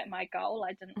 which was like my goal.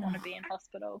 I didn't want to be in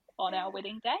hospital on our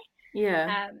wedding day.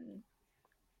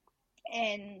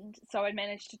 And so I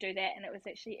managed to do that, and it was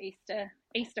actually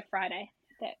Easter Friday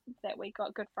that we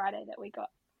got, Good Friday that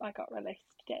I got released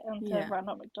onto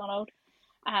Ronald McDonald.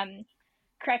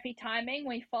 Crappy timing.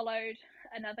 We followed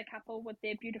another couple with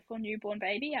their beautiful newborn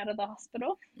baby out of the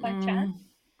hospital by chance.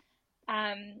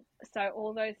 So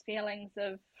all those feelings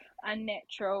of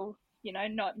unnatural,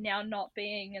 not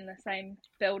being in the same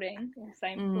building, the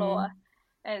same floor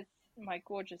as my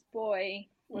gorgeous boy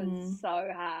was so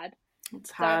hard. It's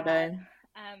hard, eh?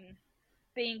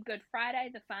 Being Good Friday,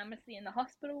 the pharmacy in the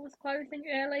hospital was closing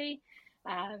early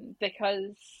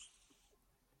because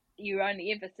you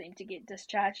only ever seem to get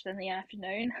discharged in the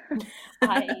afternoon.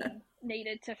 I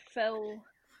needed to fill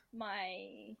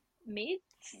my meds,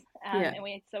 and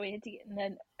we had to get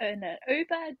in an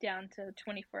Uber down to the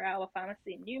 24-hour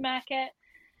pharmacy in Newmarket.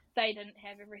 They didn't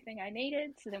have everything I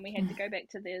needed, so then we had to go back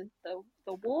to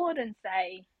the ward and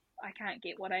say, I can't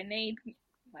get what I need.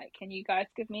 Like, can you guys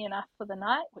give me enough for the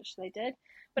night? Which they did,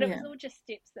 but it was all just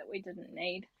steps that we didn't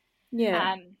need.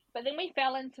 But then we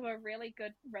fell into a really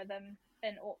good rhythm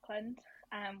in Auckland.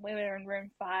 We were in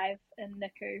room 5 in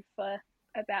NICU for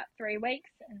about 3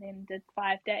 weeks, and then did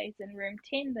 5 days in room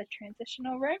 10, the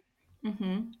transitional room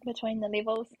between the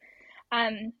levels.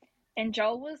 And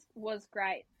Joel was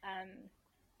great.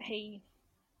 He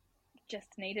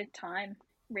just needed time,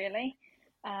 really.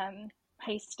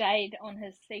 He stayed on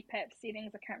his CPAP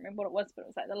settings. I can't remember what it was, but it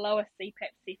was like the lowest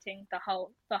CPAP setting the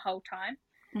whole time.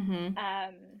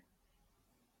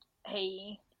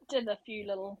 He did a few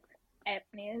little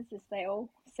apneas, as they all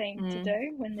seem to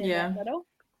do when they're that little.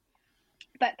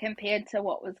 But compared to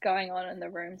what was going on in the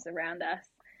rooms around us,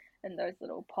 in those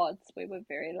little pods, we were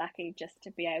very lucky just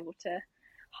to be able to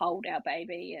hold our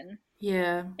baby and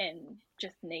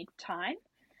just need time.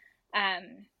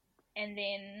 And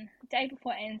then day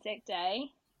before Anzac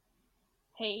Day,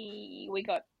 we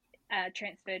got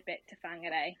transferred back to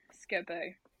Whangarei,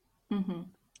 Skirboo.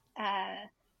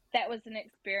 That was an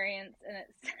experience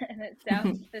in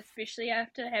itself, especially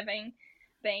after having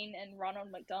been in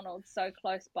Ronald McDonald so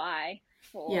close by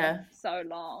for so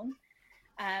long.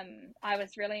 I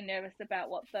was really nervous about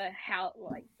what the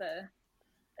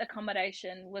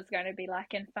accommodation was going to be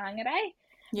like in Whangarei.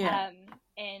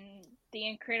 And the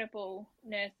incredible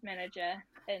nurse manager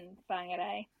in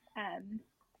Whangarei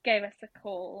gave us a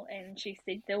call, and she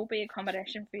said, there will be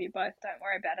accommodation for you both, don't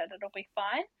worry about it, it'll be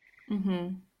fine.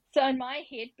 So in my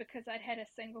head, because I'd had a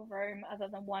single room other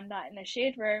than one night in a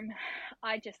shared room,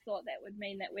 I just thought that would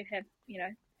mean that we'd have,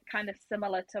 kind of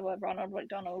similar to a Ronald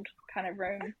McDonald kind of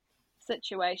room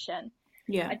situation.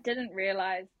 I didn't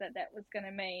realise that was going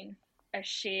to mean a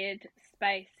shared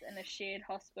space in a shared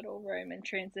hospital room and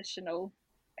transitional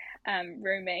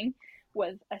rooming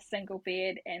with a single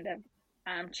bed and an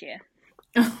armchair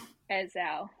as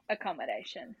our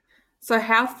accommodation. So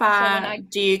how far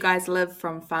do you guys live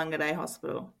from Whangarei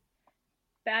Hospital?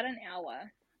 About an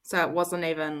hour. So it wasn't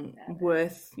even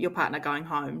worth your partner going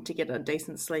home to get a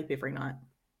decent sleep every night?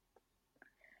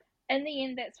 In the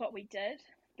end, that's what we did,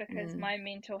 because my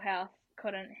mental health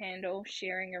couldn't handle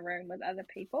sharing a room with other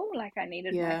people. Like, I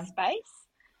needed my space.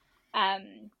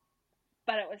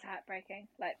 But it was heartbreaking.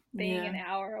 Like, being an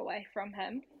hour away from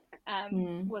him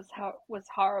was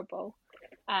horrible.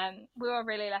 We were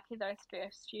really lucky those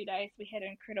first few days. We had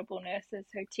incredible nurses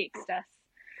who text us.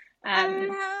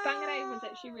 Whangarei was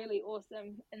actually really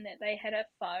awesome in that they had a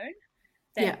phone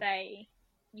that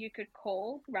you could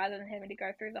call rather than having to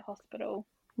go through the hospital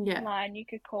line. You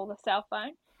could call the cell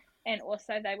phone, and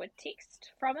also they would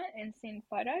text from it and send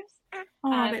photos.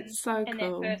 That's so and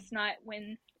cool. And that first night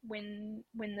when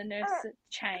the nurse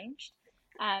changed,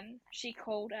 she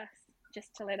called us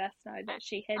just to let us know that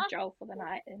she had Joel for the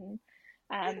night, and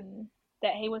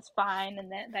that he was fine,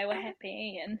 and that they were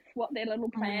happy, and what their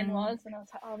little plan was. And I was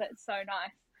like, oh, that's so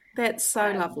nice. That's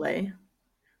so lovely.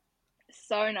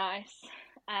 So nice.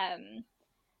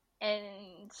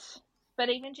 But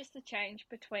even just the change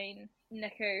between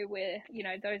NICU, where,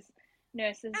 those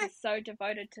nurses are so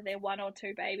devoted to their 1 or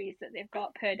 2 babies that they've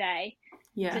got per day,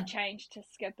 to change to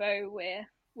Skirboo,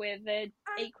 where they're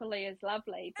equally as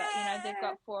lovely, but, they've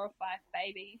got 4 or 5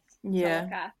 babies to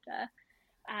look after.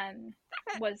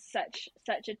 Was such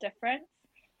a difference.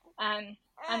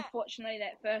 Unfortunately,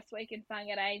 that first week in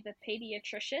Whangarei, the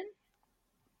paediatrician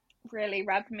really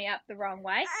rubbed me up the wrong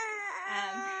way,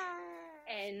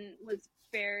 and was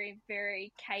very,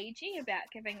 very cagey about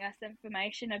giving us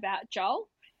information about Joel.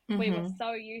 We were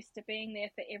so used to being there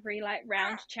for every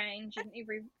round change and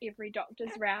every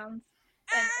doctor's rounds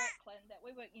in Auckland that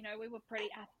we were pretty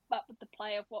up with the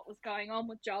play of what was going on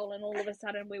with Joel, and all of a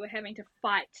sudden we were having to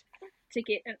fight to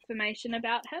get information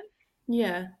about him.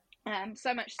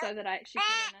 So much so that I actually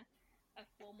put in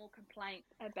formal complaint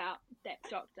about that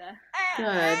doctor.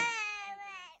 Good.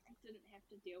 Didn't have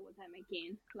to deal with him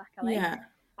again, luckily. Yeah.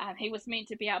 He was meant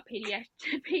to be our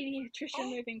pediatrician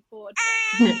moving forward,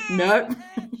 Nope. but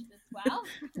changed as well.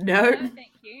 Nope. No,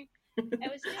 thank you. It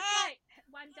was just like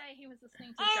one day he was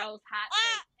listening to Joel's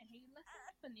heartbeat, and he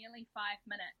listened for nearly 5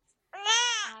 minutes,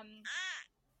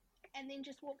 and then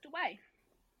just walked away.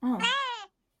 Oh.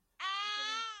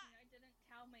 Didn't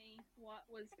tell me what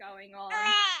was going on.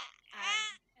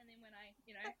 And then when I,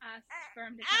 asked for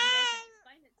him to come back and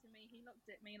explain it to me, he looked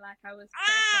at me like I was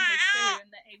crap on his shoe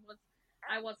and that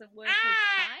I wasn't worth his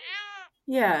time.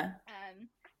 Yeah.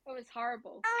 It was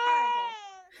horrible.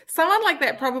 Someone like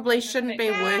that probably shouldn't be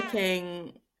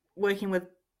working with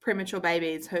premature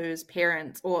babies whose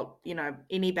parents, or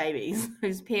any babies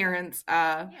whose parents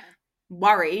are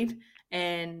worried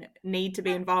and need to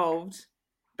be involved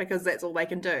because that's all they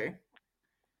can do.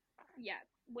 Yeah,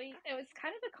 it was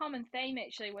kind of a common theme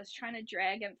actually, was trying to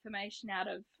drag information out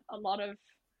of a lot of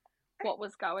what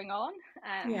was going on.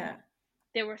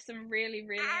 There were some really,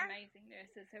 really amazing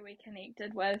nurses who we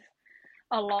connected with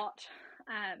a lot,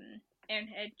 and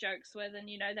had jokes with, and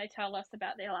they tell us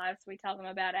about their lives, we tell them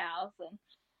about ours.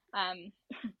 And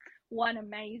one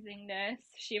amazing nurse,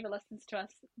 if she ever listens to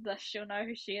us, she'll know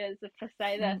who she is if I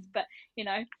say this, but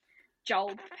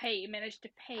Joel managed to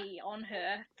pee on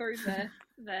her through the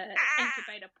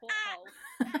incubator porthole.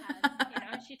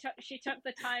 She took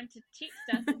the time to text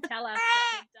us and tell us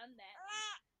that they'd done that.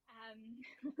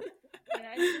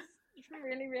 Just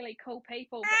really, really cool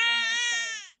people. But then also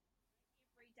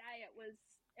every day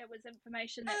it was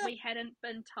information that we hadn't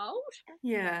been told.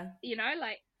 Yeah.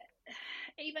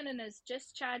 Even in his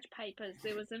discharge papers,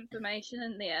 there was information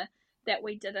in there that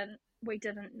we didn't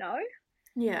know.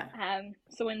 Yeah.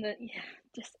 So and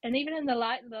even in the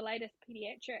latest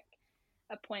pediatric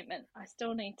appointment, I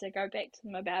still need to go back to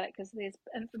them about it, because there's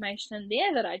information in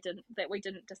there that we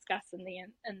didn't discuss in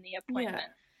the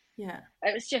appointment. Yeah.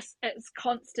 It was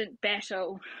constant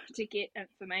battle to get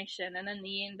information, and in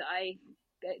the end,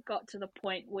 it got to the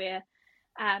point where,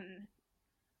 I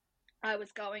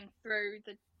was going through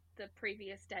the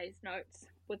previous day's notes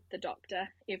with the doctor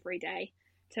every day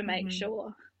to make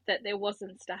sure that there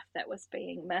wasn't stuff that was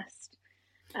being missed,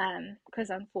 because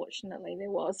unfortunately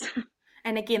there was.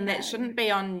 And again, that shouldn't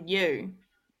be on you.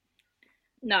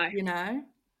 No.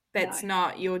 That's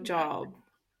not your job.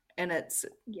 And it's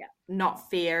not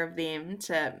fair of them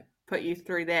to put you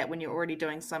through that when you're already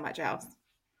doing so much else.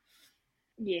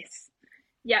 Yes.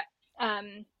 Yeah.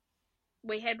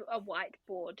 We had a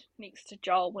whiteboard next to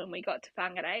Joel when we got to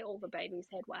whangarei. All the babies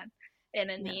had one.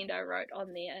 And in the end, I wrote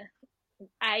on there,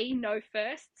 no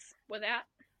firsts without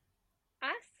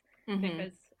us,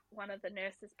 because one of the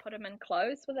nurses put him in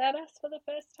clothes without us for the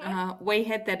first time. We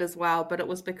had that as well, but it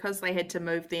was because they had to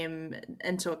move them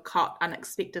into a cot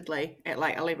unexpectedly at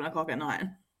like 11 o'clock at night.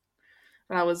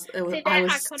 But I was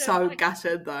so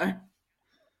gutted though.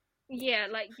 Yeah,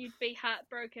 you'd be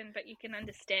heartbroken, but you can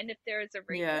understand if there is a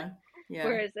reason. Yeah.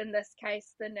 Whereas in this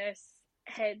case, the nurse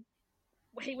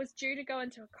he was due to go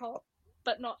into a cot,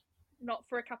 but not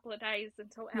for a couple of days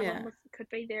until Alan could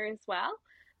be there as well.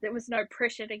 There was no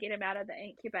pressure to get him out of the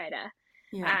incubator.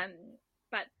 Yeah.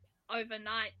 But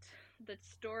overnight, the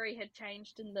story had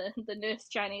changed in the nurse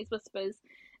Chinese whispers,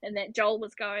 and that Joel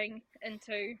was going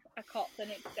into a cot the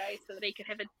next day so that he could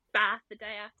have a bath the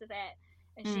day after that.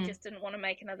 And she just didn't want to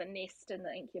make another nest in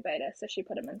the incubator, so she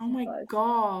put him in some clothes. Oh my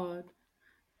God.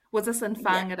 Was this in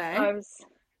whangarei?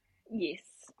 Yes.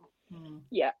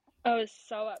 Yeah. I was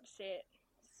so upset.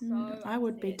 I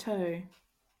would be too.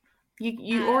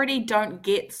 You already don't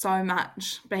get so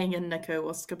much being in NICU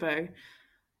or SCBU.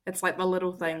 It's like the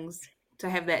little things, to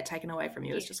have that taken away from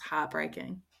you is just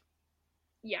heartbreaking.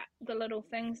 Yeah, the little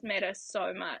things matter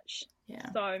so much.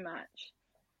 Yeah. So much.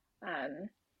 And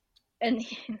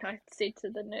then I said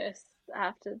to the nurse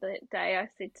after that day, I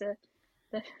said to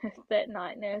that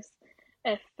night nurse,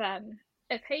 if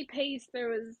he pees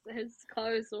through his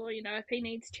clothes, or if he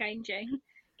needs changing,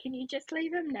 can you just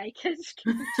leave him naked?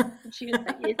 And she was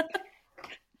like, yes.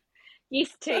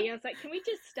 Yes, T. I was like, can we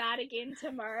just start again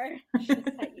tomorrow? She was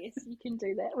like, yes, you can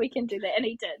do that. We can do that. And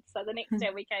he did. So the next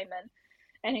day we came in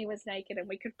and he was naked, and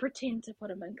we could pretend to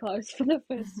put him in clothes for the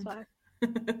first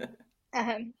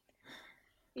time.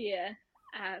 Yeah.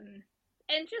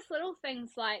 And just little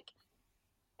things like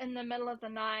in the middle of the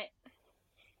night,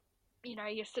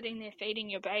 you're sitting there feeding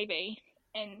your baby,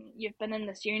 and you've been in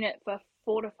this unit for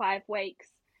 4 to 5 weeks.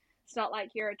 It's not like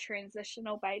you're a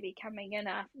transitional baby coming in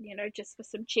after, just for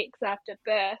some checks after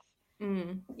birth.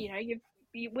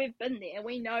 We've been there.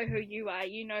 We know who you are.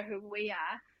 You know who we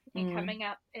are. And coming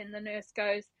up, and the nurse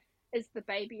goes, "Is the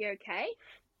baby okay?"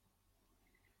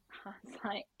 I was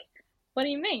like, what do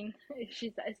you mean?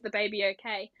 She's like, is the baby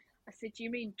okay? I said, do you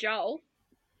mean Joel?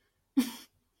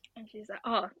 And she's like,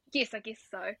 oh, yes, I guess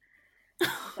so. I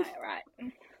was like, right.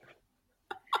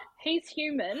 He's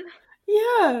human.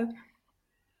 Yeah.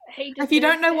 He If you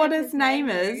deserves don't know to what have his name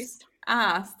is, used.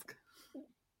 ask.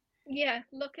 Yeah,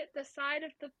 look at the side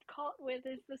of the cot where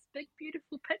there's this big,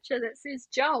 beautiful picture that says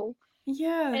Joel.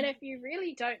 Yeah. And if you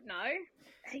really don't know,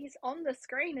 he's on the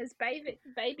screen as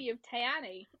baby of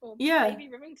Tayani or baby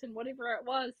Remington, whatever it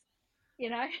was.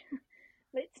 You know,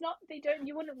 let's not be doing.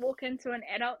 You wouldn't walk into an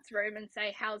adult's room and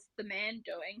say, "How's the man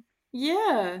doing?"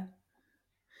 Yeah.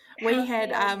 We How's had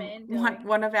the old man doing?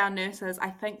 one of our nurses, I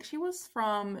think she was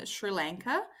from Sri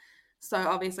Lanka. So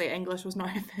obviously English was not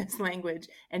her first language.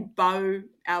 And Bo,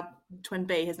 our twin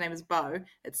B, his name is Bo.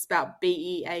 It's spelled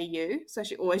Beau. So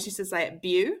she always used to say it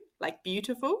beau, like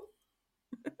beautiful.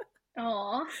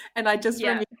 Oh, And I just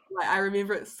yeah. I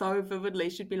remember it so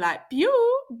vividly. She'd be like,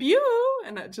 beau, beau.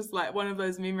 And it's just like one of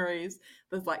those memories,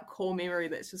 this like core memory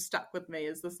that's just stuck with me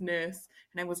is this nurse.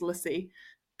 Her name was Lissy.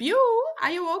 Beau,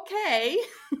 are you okay?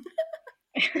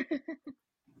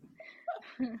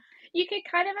 You could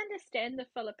kind of understand the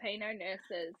Filipino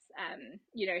nurses,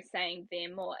 you know, saying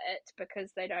them or it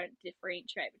because they don't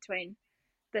differentiate between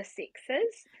the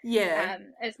sexes. Yeah.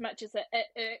 As much as it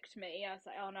irked me, I was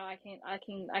like, oh no, I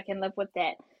can live with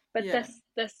that. But Yeah.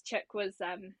 this chick was,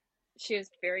 she was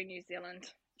very New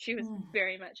Zealand. She was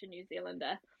very much a New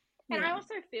Zealander. And I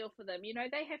also feel for them. You know,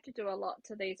 they have to do a lot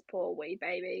to these poor wee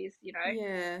babies. You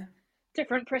know,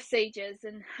 different procedures,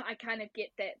 and I kind of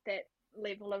get that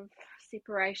level of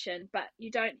separation. But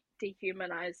you don't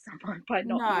dehumanize someone by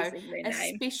not using their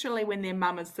name, especially when their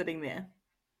mum is sitting there.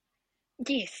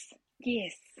 Yes.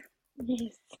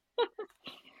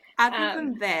 Other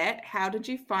than that, how did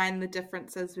you find the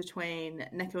differences between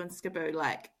Niku and Skibu?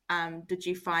 Like, did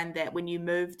you find that when you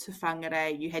moved to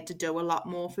Whangarei, you had to do a lot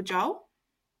more for Joel?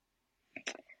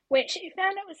 We actually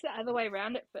found it was the other way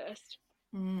around at first.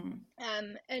 In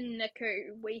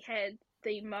Niku, we had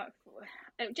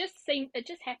it just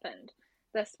happened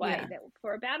this way that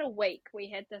for about a week we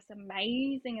had this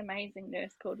amazing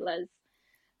nurse called Liz,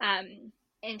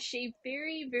 and she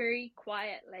very, very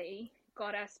quietly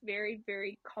got us very,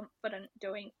 very confident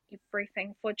doing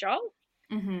everything for Joel.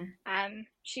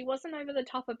 She wasn't over the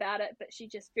top about it, but she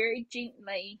just very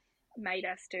gently made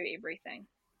us do everything,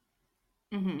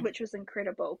 which was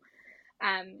incredible.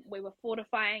 We were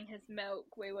fortifying his milk,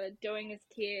 we were doing his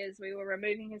cares, we were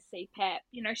removing his CPAP.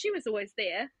 You know, she was always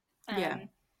there.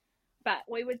 But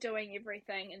we were doing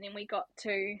everything, and then we got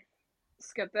to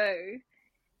Skibu,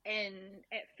 and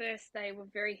at first they were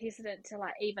very hesitant to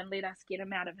like even let us get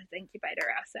him out of his incubator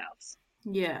ourselves.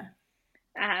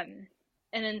 And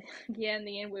then in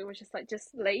the end we were just like,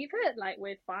 just leave it, like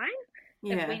we're fine.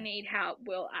 If we need help,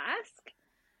 we'll ask.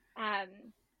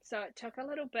 So it took a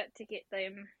little bit to get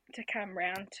them to come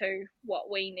round to what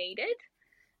we needed.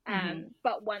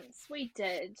 But once we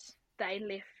did, they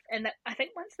left, and I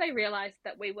think once they realised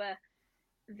that we were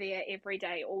their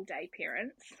everyday, all-day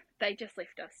parents, they just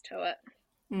left us to it.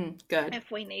 Good.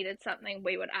 If we needed something,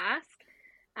 we would ask.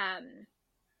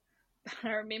 But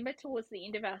I remember towards the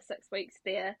end of our 6 weeks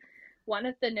there, one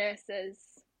of the nurses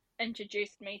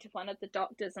introduced me to one of the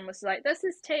doctors and was like, "This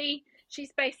is T.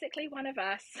 She's basically one of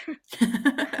us."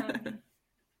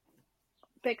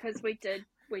 Because we did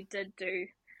do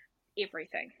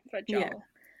everything for Joel.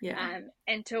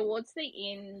 And towards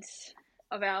the end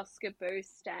of our Skibu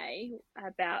stay,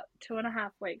 about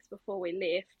 2.5 weeks before we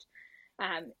left,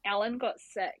 Ellen got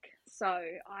sick, so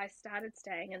I started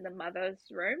staying in the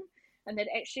mother's room, and they'd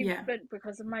actually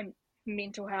because of my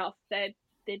mental health, they'd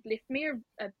left me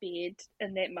a bed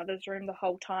in that mother's room the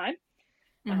whole time.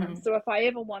 So if I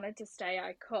ever wanted to stay,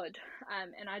 I could.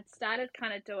 And I'd started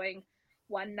kind of doing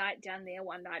one night down there,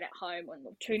 one night at home, or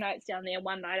 2 nights down there,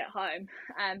 one night at home.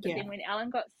 But then when Ellen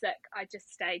got sick, I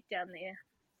just stayed down there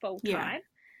full time.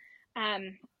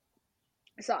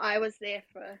 So I was there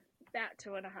for about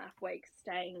 2.5 weeks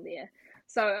staying there.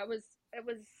 So it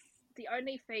was the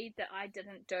only feed that I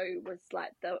didn't do was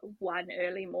like the one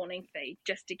early morning feed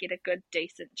just to get a good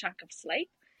decent chunk of sleep.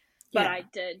 But I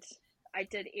did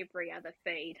every other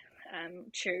feed,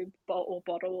 tube or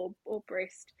bottle or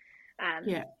breast,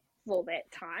 for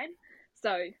that time.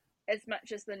 So as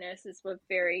much as the nurses were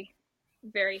very,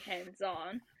 very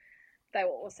hands-on, they were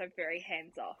also very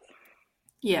hands-off.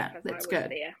 That's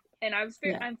good. There. And I'm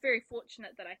very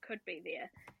fortunate that I could be there.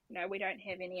 You know, we don't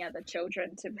have any other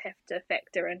children to have to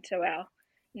factor into our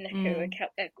Niku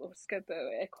or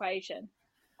Skibu equation.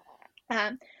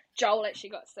 Joel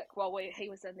actually got sick while he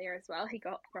was in there as well. He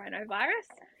got rhinovirus.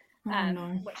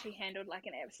 no. which he handled like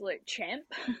an absolute champ.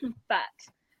 But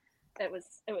it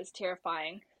was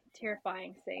terrifying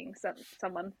seeing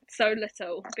someone so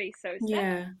little be so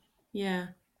sick. Yeah.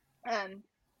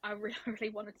 I really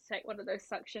wanted to take one of those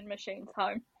suction machines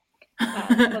home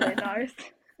for their nose.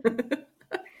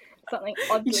 Something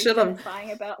oddly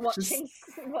satisfying about watching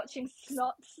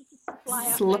snot fly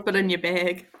out. Slip it in your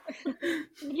bag.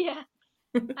 Yeah.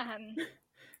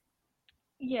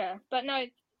 Yeah, but no,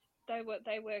 they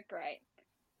were great.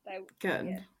 Good.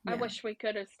 Yeah. Yeah. I wish we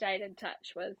could have stayed in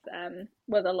touch with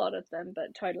a lot of them,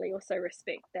 but totally also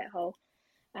respect that whole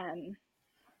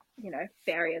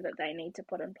barrier that they need to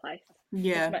put in place.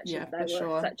 Yeah, as much as they were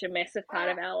sure. such a massive part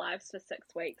of our lives for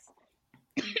 6 weeks.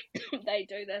 They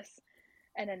do this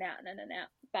in and out and in and out.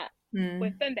 But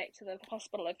we've been back to the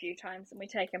hospital a few times, and we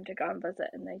take him to go and visit,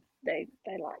 and they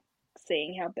like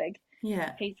seeing how big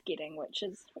he's getting, which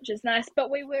is nice. But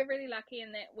we were really lucky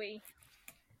in that we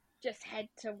just had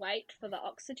to wait for the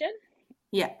oxygen.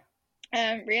 Yeah.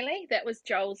 Really, that was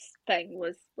Joel's thing.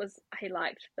 Was he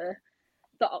liked the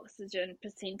oxygen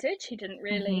percentage. He didn't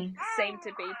really seem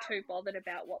to be too bothered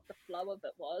about what the flow of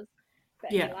it was,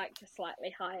 but he liked a slightly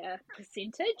higher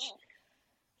percentage.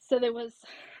 So there was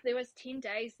 10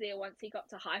 days there once he got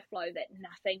to high flow that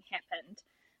nothing happened.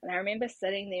 And I remember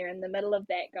sitting there in the middle of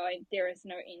that going, there is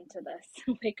no end to this.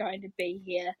 We're going to be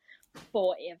here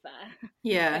forever.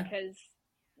 Yeah. Because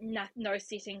no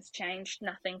settings changed,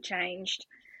 nothing changed.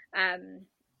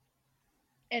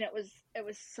 And it was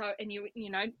so, and you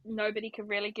know, nobody could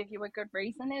really give you a good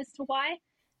reason as to why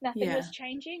nothing was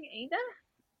changing either,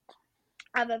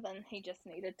 other than he just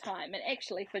needed time. And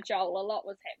actually for Joel, a lot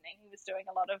was happening. He was doing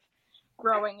a lot of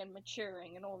growing and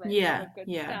maturing and all that sort of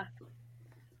good stuff.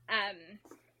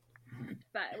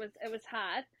 But it was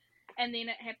hard. And then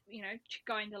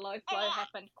going to low flow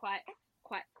happened quite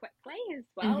quickly as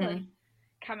well, and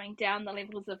coming down the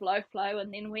levels of low flow.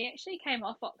 And then we actually came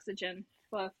off oxygen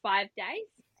for 5 days.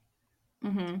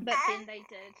 But then they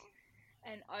did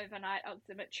an overnight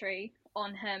oximetry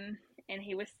on him, and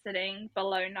he was sitting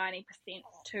below 90%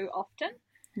 too often.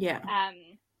 Yeah.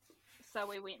 So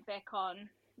we went back on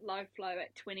low flow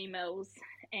at 20 mils,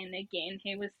 and again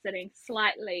he was sitting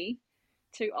slightly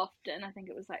too often. I think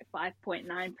it was like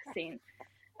 5.9%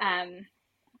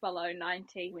 below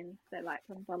 90 when they like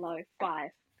them below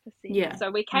 5%. Yeah. So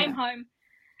we came home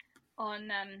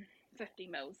on 50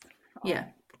 mils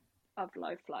of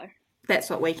low flow.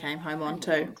 That's what we came home on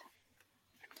too.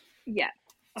 Yeah.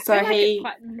 So it's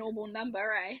quite a normal number,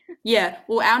 eh? Yeah.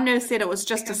 Well, our nurse said it was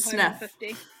just a sniff.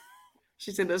 50.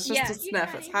 She said it's just a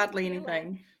sniff. It's hardly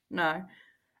anything. No.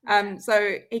 Yeah.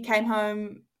 So he came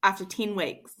home after 10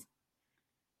 weeks.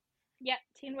 Yeah,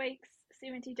 10 weeks,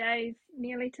 70 days,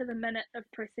 nearly to the minute of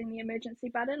pressing the emergency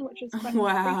button, which was quite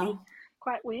creepy,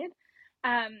 quite weird.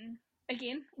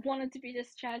 Again, wanted to be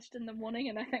discharged in the morning,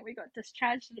 and I think we got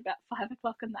discharged at about 5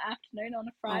 o'clock in the afternoon on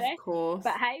a Friday. Of course.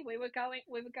 But hey, we were going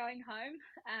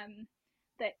home.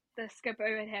 That the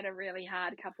skipper had a really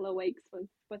hard couple of weeks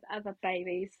with other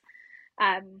babies,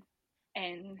 and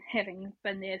having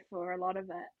been there for a lot of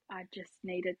it, I just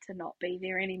needed to not be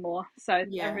there anymore. So I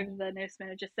remember the nurse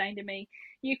manager saying to me,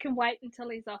 "You can wait until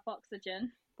he's off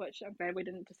oxygen," which I'm glad we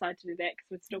didn't decide to do that because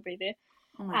we'd still be there.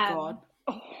 Oh my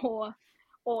God.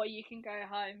 Or you can go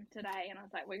home today. And I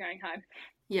was like, we're going home.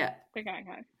 Yeah. We're going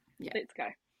home. Yeah. Let's go.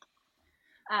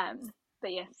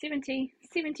 But yeah,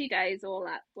 70 days all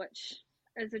up, which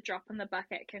is a drop in the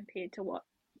bucket compared to what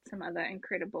some other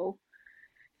incredible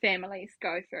families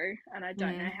go through. And I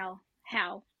don't know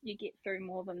how you get through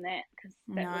more than that, because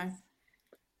that was,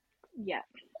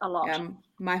 a lot.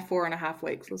 My 4.5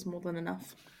 weeks was more than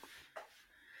enough.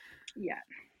 Yeah.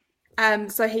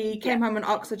 So he came home on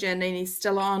oxygen, and he's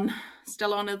still on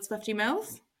his 50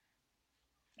 mils?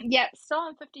 Yeah, still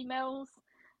on 50 mils.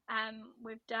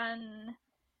 We've done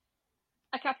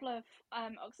a couple of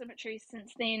oximetries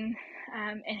since then,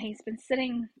 and he's been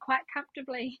sitting quite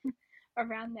comfortably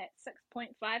around that 6.5%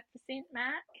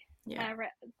 mark,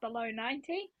 below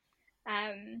 90.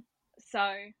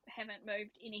 So haven't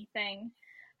moved anything.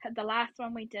 The last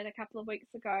one we did a couple of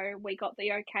weeks ago, we got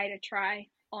the okay to try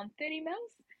on 30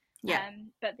 mils.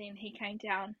 But then he came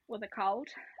down with a cold.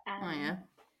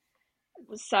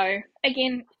 So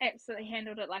again, absolutely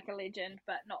handled it like a legend,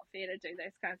 but not fair to do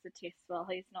those kinds of tests while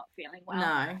he's not feeling well.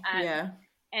 No,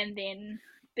 And then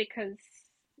because,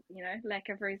 lack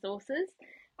of resources,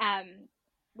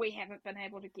 we haven't been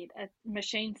able to get a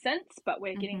machine since, but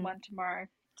we're getting one tomorrow.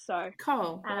 So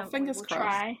cool. Well, fingers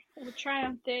crossed. We'll try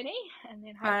on 30, and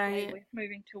then hopefully we're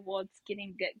moving towards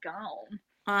getting it gone.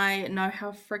 I know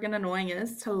how friggin' annoying it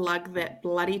is to lug that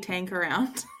bloody tank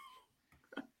around.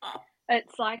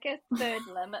 It's like a third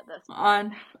limb at this point. I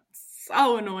know, it's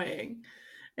so annoying.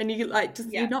 And you like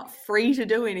just Yeah. you're not free to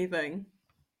do anything.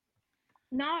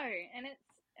 No, and it's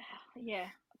yeah.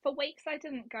 For weeks I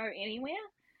didn't go anywhere.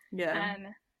 Yeah.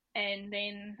 And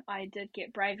then I did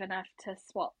get brave enough to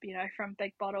swap, you know, from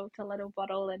big bottle to little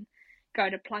bottle and go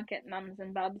to Plunket Mums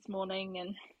and Bubs morning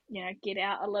and, you know, get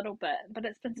out a little bit. But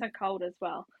it's been so cold as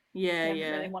well. Yeah, I haven't yeah.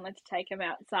 really wanted to take him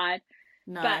outside.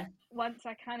 No. But once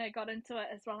I kind of got into it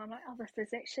as well, I'm like, oh, this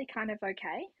is actually kind of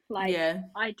okay. Like, Yeah.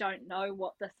 I don't know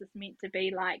what this is meant to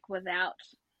be like without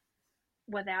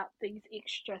these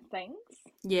extra things.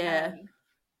 Yeah.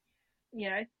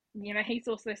 You know, he's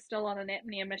also still on an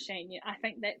apnea machine. I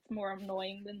think that's more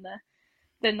annoying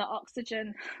than the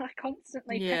oxygen. I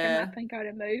constantly pick him Yeah. up and go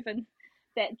to move, and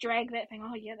drag that thing.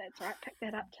 Oh yeah, that's right. Pick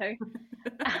that up too.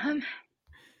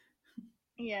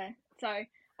 Yeah. So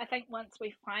I think once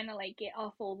we finally get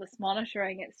off all this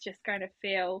monitoring, it's just going to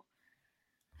feel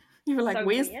You were like, so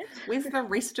where's weird. the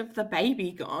rest of the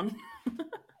baby gone?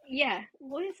 Yeah.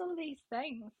 Where's all these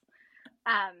things?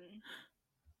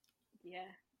 Yeah.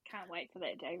 Can't wait for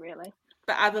that day, really.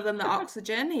 But other than the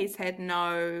oxygen, he's had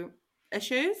no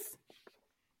issues?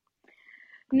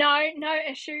 No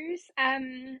issues.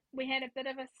 We had a bit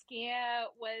of a scare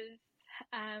with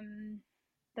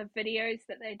the videos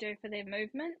that they do for their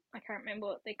movement. I can't remember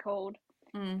what they're called,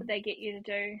 but they get you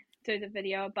to do the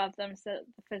video above them so that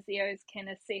the physios can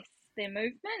assess their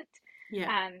movement.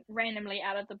 Yeah. Randomly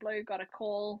out of the blue got a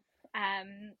call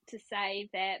to say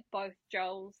that both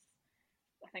Joel's,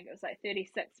 I think it was like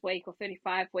 36-week or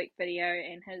 35-week video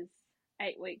and his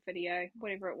 8-week video,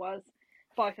 whatever it was,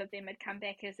 both of them had come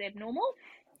back as abnormal.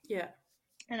 Yeah.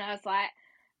 And I was like,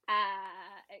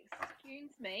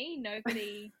 excuse me,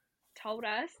 nobody told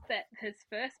us that his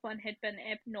first one had been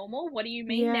abnormal. What do you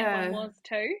mean that one was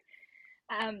too?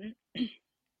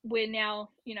 We're now,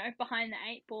 you know, behind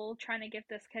the 8 ball trying to give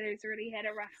this kid who's already had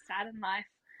a rough start in life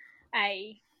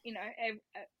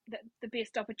the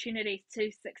best opportunities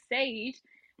to succeed.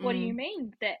 What do you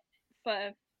mean that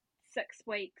for 6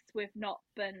 weeks we've not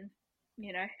been,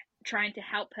 you know, trying to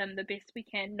help him the best we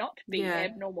can not be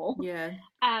abnormal? Yeah.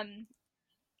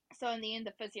 So in the end,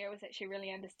 the physio was actually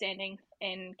really understanding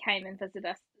and came and visited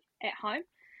us at home,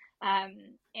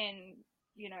 and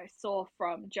you know, saw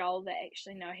from Joel that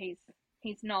actually no,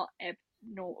 he's not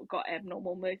got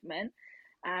abnormal movement.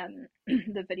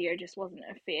 The video just wasn't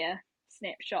a fair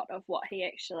snapshot of what he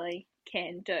actually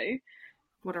can do.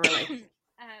 What a relief.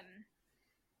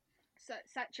 So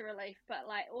such a relief, but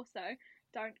like also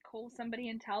don't call somebody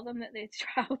and tell them that their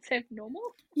child's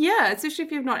abnormal. Yeah, especially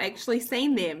if you've not actually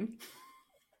seen them.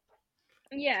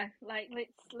 Yeah, like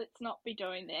let's not be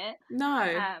doing that.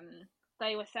 No.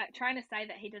 They were trying to say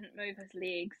that he didn't move his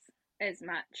legs as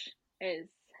much as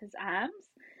his arms.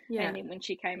 Yeah. And then when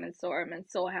she came and saw him and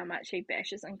saw how much he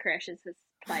bashes and crashes his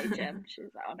play gym, she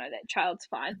was like, oh no, that child's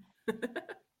fine.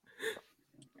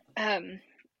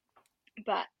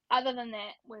 But other than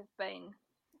that, we've been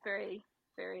very,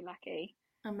 very lucky.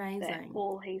 Amazing. That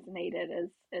all he's needed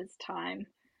is time.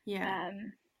 Yeah.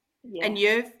 Yeah. And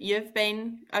you've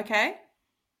been okay?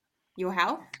 Your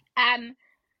health?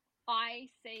 I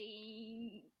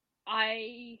see.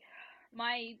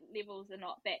 My levels are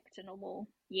not back to normal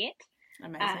yet.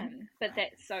 Amazing. But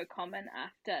that's so common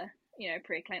after, you know,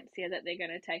 preeclampsia that they're going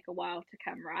to take a while to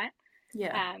come right.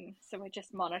 Yeah. So we're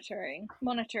just monitoring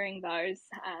those,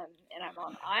 and I'm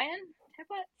on iron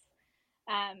tablets.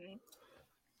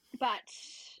 But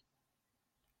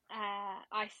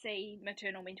I see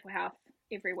maternal mental health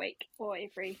every week or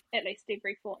at least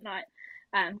every fortnight,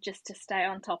 just to stay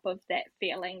on top of that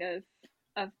feeling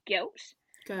of guilt.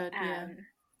 Good. Yeah.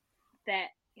 That,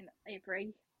 you know,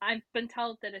 I've been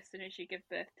told that as soon as you give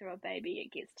birth to a baby,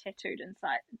 it gets tattooed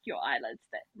inside your eyelids,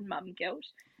 that mum guilt.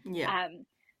 Yeah.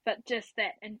 But just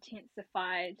that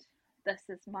intensified, this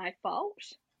is my fault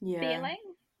feeling.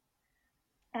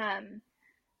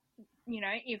 You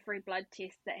know, every blood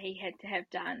test that he had to have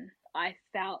done, I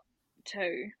felt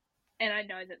too. And I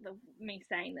know that me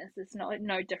saying this is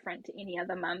no different to any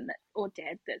other mum or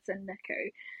dad that's in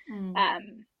NICU.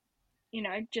 You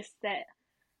know, just that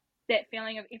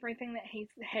feeling of everything that he's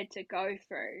had to go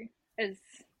through is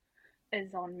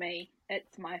on me.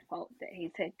 It's my fault that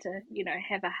he's had to, you know,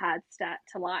 have a hard start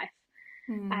to life.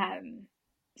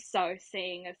 So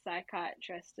seeing a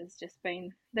psychiatrist has just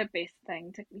been the best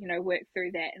thing to, you know, work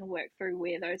through that and work through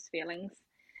where those feelings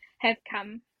have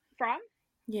come from.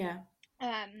 Yeah.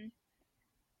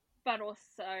 But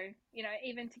also, you know,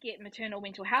 even to get maternal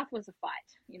mental health was a fight.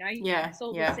 You know, Yeah. I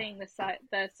saw seeing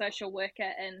the social worker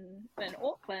in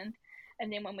Auckland,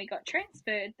 and then when we got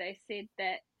transferred, they said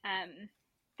that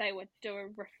they would do a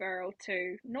referral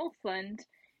to Northland,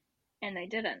 and they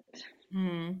didn't.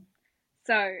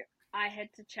 So I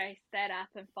had to chase that up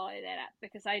and follow that up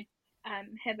because I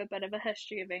have a bit of a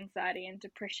history of anxiety and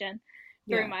depression.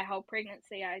 Through my whole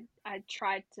pregnancy, I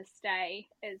tried to stay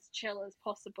as chill as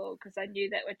possible because I knew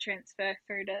that would transfer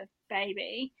through to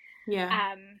baby.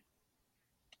 Yeah.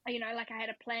 You know, like I had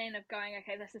a plan of going,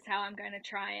 okay, this is how I'm going to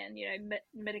try and, you know,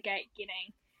 mitigate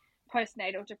getting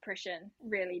postnatal depression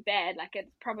really bad. Like,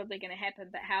 it's probably going to happen,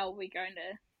 but how are we going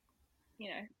to, you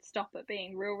know, stop it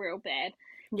being real bad?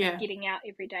 Yeah. And getting out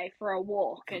every day for a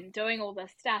walk and doing all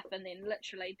this stuff, and then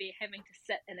literally be having to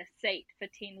sit in a seat for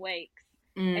 10 weeks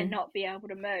and not be able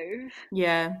to move.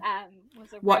 Yeah.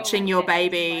 Was a watching real, your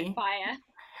like, baby fire.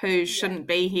 who shouldn't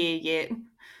be here yet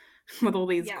with all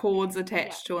these cords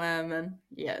attached to him, and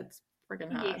it's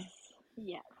freaking hard.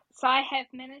 Yes. So I have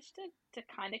managed to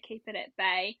kind of keep it at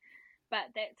bay, but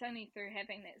that's only through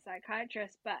having that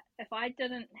psychiatrist. But if I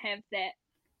didn't have that,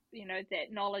 you know,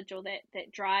 that knowledge or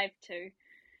that drive to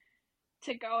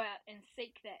go out and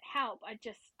seek that help,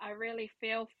 I really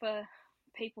feel for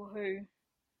people who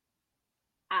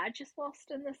are just lost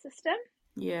in the system.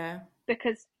 Yeah.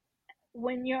 Because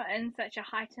when you're in such a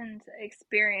heightened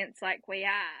experience like we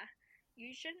are,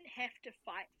 you shouldn't have to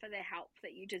fight for the help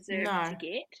that you deserve to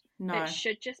get. No. It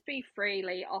should just be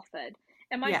freely offered.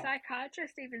 And my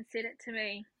psychiatrist even said it to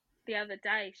me the other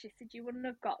day. She said, you wouldn't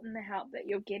have gotten the help that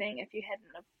you're getting if you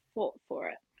hadn't have fought for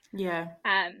it. Yeah.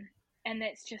 And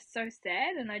that's just so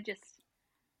sad. And I just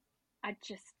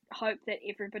hope that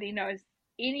everybody knows,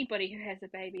 anybody who has a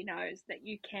baby knows that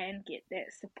you can get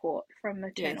that support from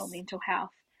maternal mental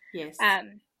health. Yes.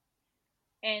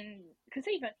 And because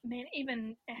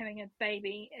even having a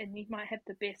baby and you might have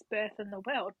the best birth in the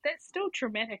world, that's still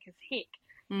traumatic as heck.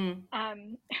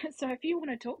 So if you want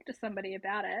to talk to somebody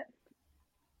about it,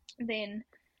 then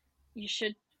it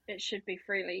should be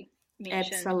freely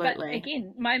mentioned. Absolutely. But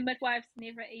again, my midwife's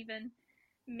never even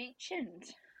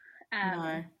mentioned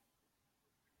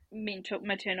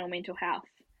maternal mental health.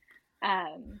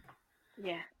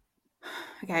 Yeah.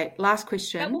 Okay, last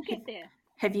question. But we'll get there.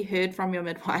 Have you heard from your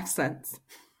midwife since?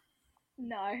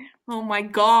 No. Oh my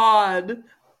God.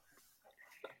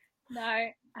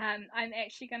 No. I'm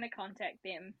actually going to contact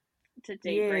them to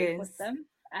debrief with them.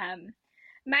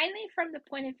 Mainly from the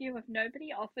point of view of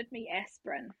nobody offered me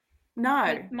aspirin. No.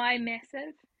 With my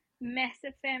massive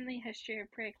family history of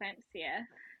preeclampsia,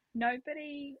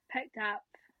 nobody picked up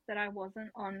that I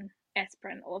wasn't on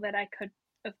aspirin or that I could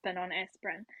have been on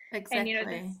aspirin. Exactly.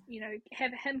 And,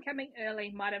 have him coming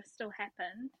early might have still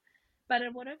happened, but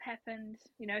it would have happened,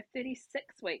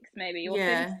 36 weeks maybe, or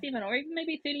 37, or even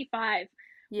maybe 35.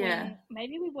 Yeah. When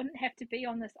maybe we wouldn't have to be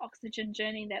on this oxygen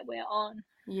journey that we're on.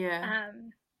 Yeah.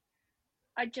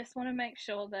 I just want to make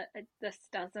sure that this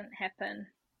doesn't happen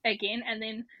again. And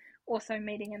then also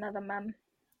meeting another mum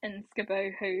in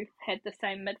Skiboo who had the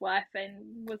same midwife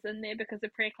and was in there because of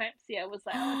preeclampsia was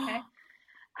like, oh, okay.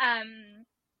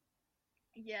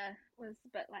 Was a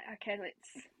bit like, okay,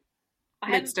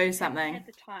 let's do something. I haven't had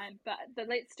the time, but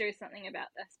let's do something about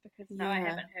this because I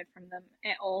haven't heard from them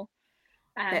at all.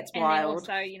 That's and wild.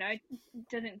 Then also,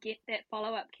 didn't get that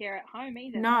follow-up care at home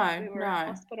either. No, we were in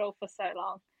hospital for so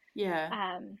long.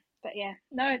 Yeah. But yeah,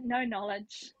 no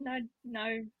knowledge,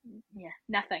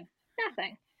 nothing.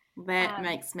 That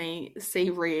makes me see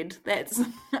red. That's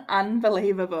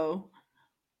unbelievable.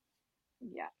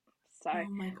 Yeah. So oh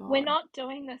my God. We're not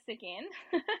doing this again.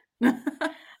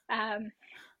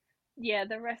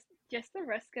 The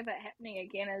risk of it happening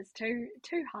again is too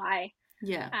high.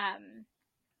 Yeah.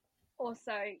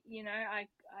 Also, I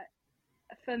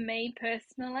for me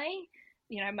personally,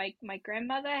 my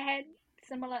grandmother had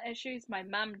similar issues. My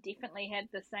mum definitely had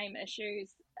the same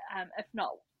issues, if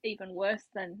not even worse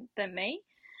than me.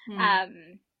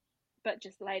 But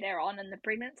just later on in the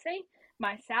pregnancy,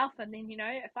 myself, and then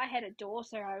if I had a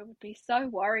daughter, I would be so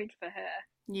worried for her.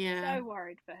 Yeah. So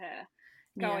worried for her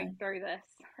going through this.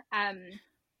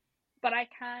 But I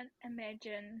can't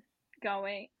imagine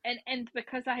going and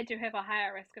because I do have a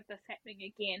higher risk of this happening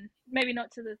again, maybe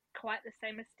not to quite the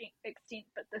same extent,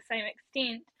 but the same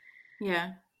extent.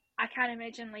 Yeah. I can't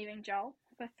imagine leaving Joel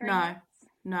for 3 months.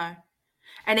 No.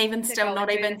 And even still, not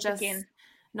even just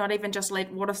leave.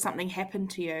 What if something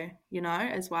happened to you,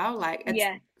 as well? Like,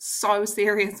 it's so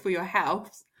serious for your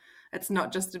health. It's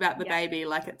not just about the baby,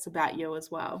 like it's about you as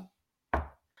well. All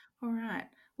right.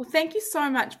 Well, thank you so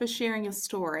much for sharing your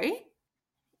story.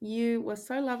 You were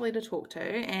so lovely to talk to,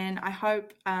 and I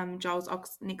hope Joel's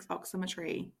next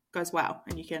oximetry goes well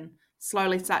and you can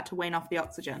slowly start to wean off the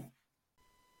oxygen.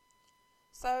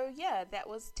 So, that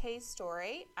was T's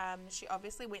story. She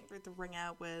obviously went through the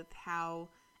ringer with how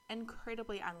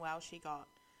incredibly unwell she got.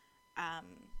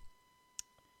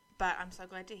 But I'm so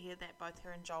glad to hear that both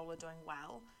her and Joel are doing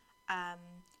well.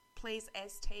 Please,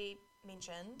 as T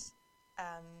mentioned,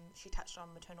 she touched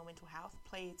on maternal mental health.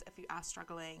 Please, if you are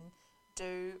struggling,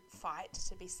 do fight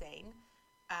to be seen.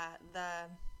 The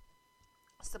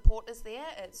support is there.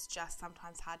 It's just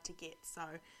sometimes hard to get. So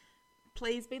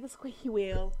please be the squeaky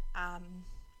wheel.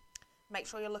 Make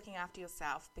sure you're looking after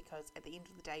yourself, because at the end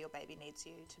of the day, your baby needs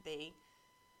you to be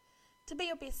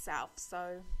your best self.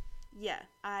 So yeah,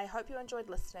 I hope you enjoyed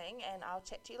listening, and I'll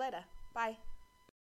chat to you later. Bye.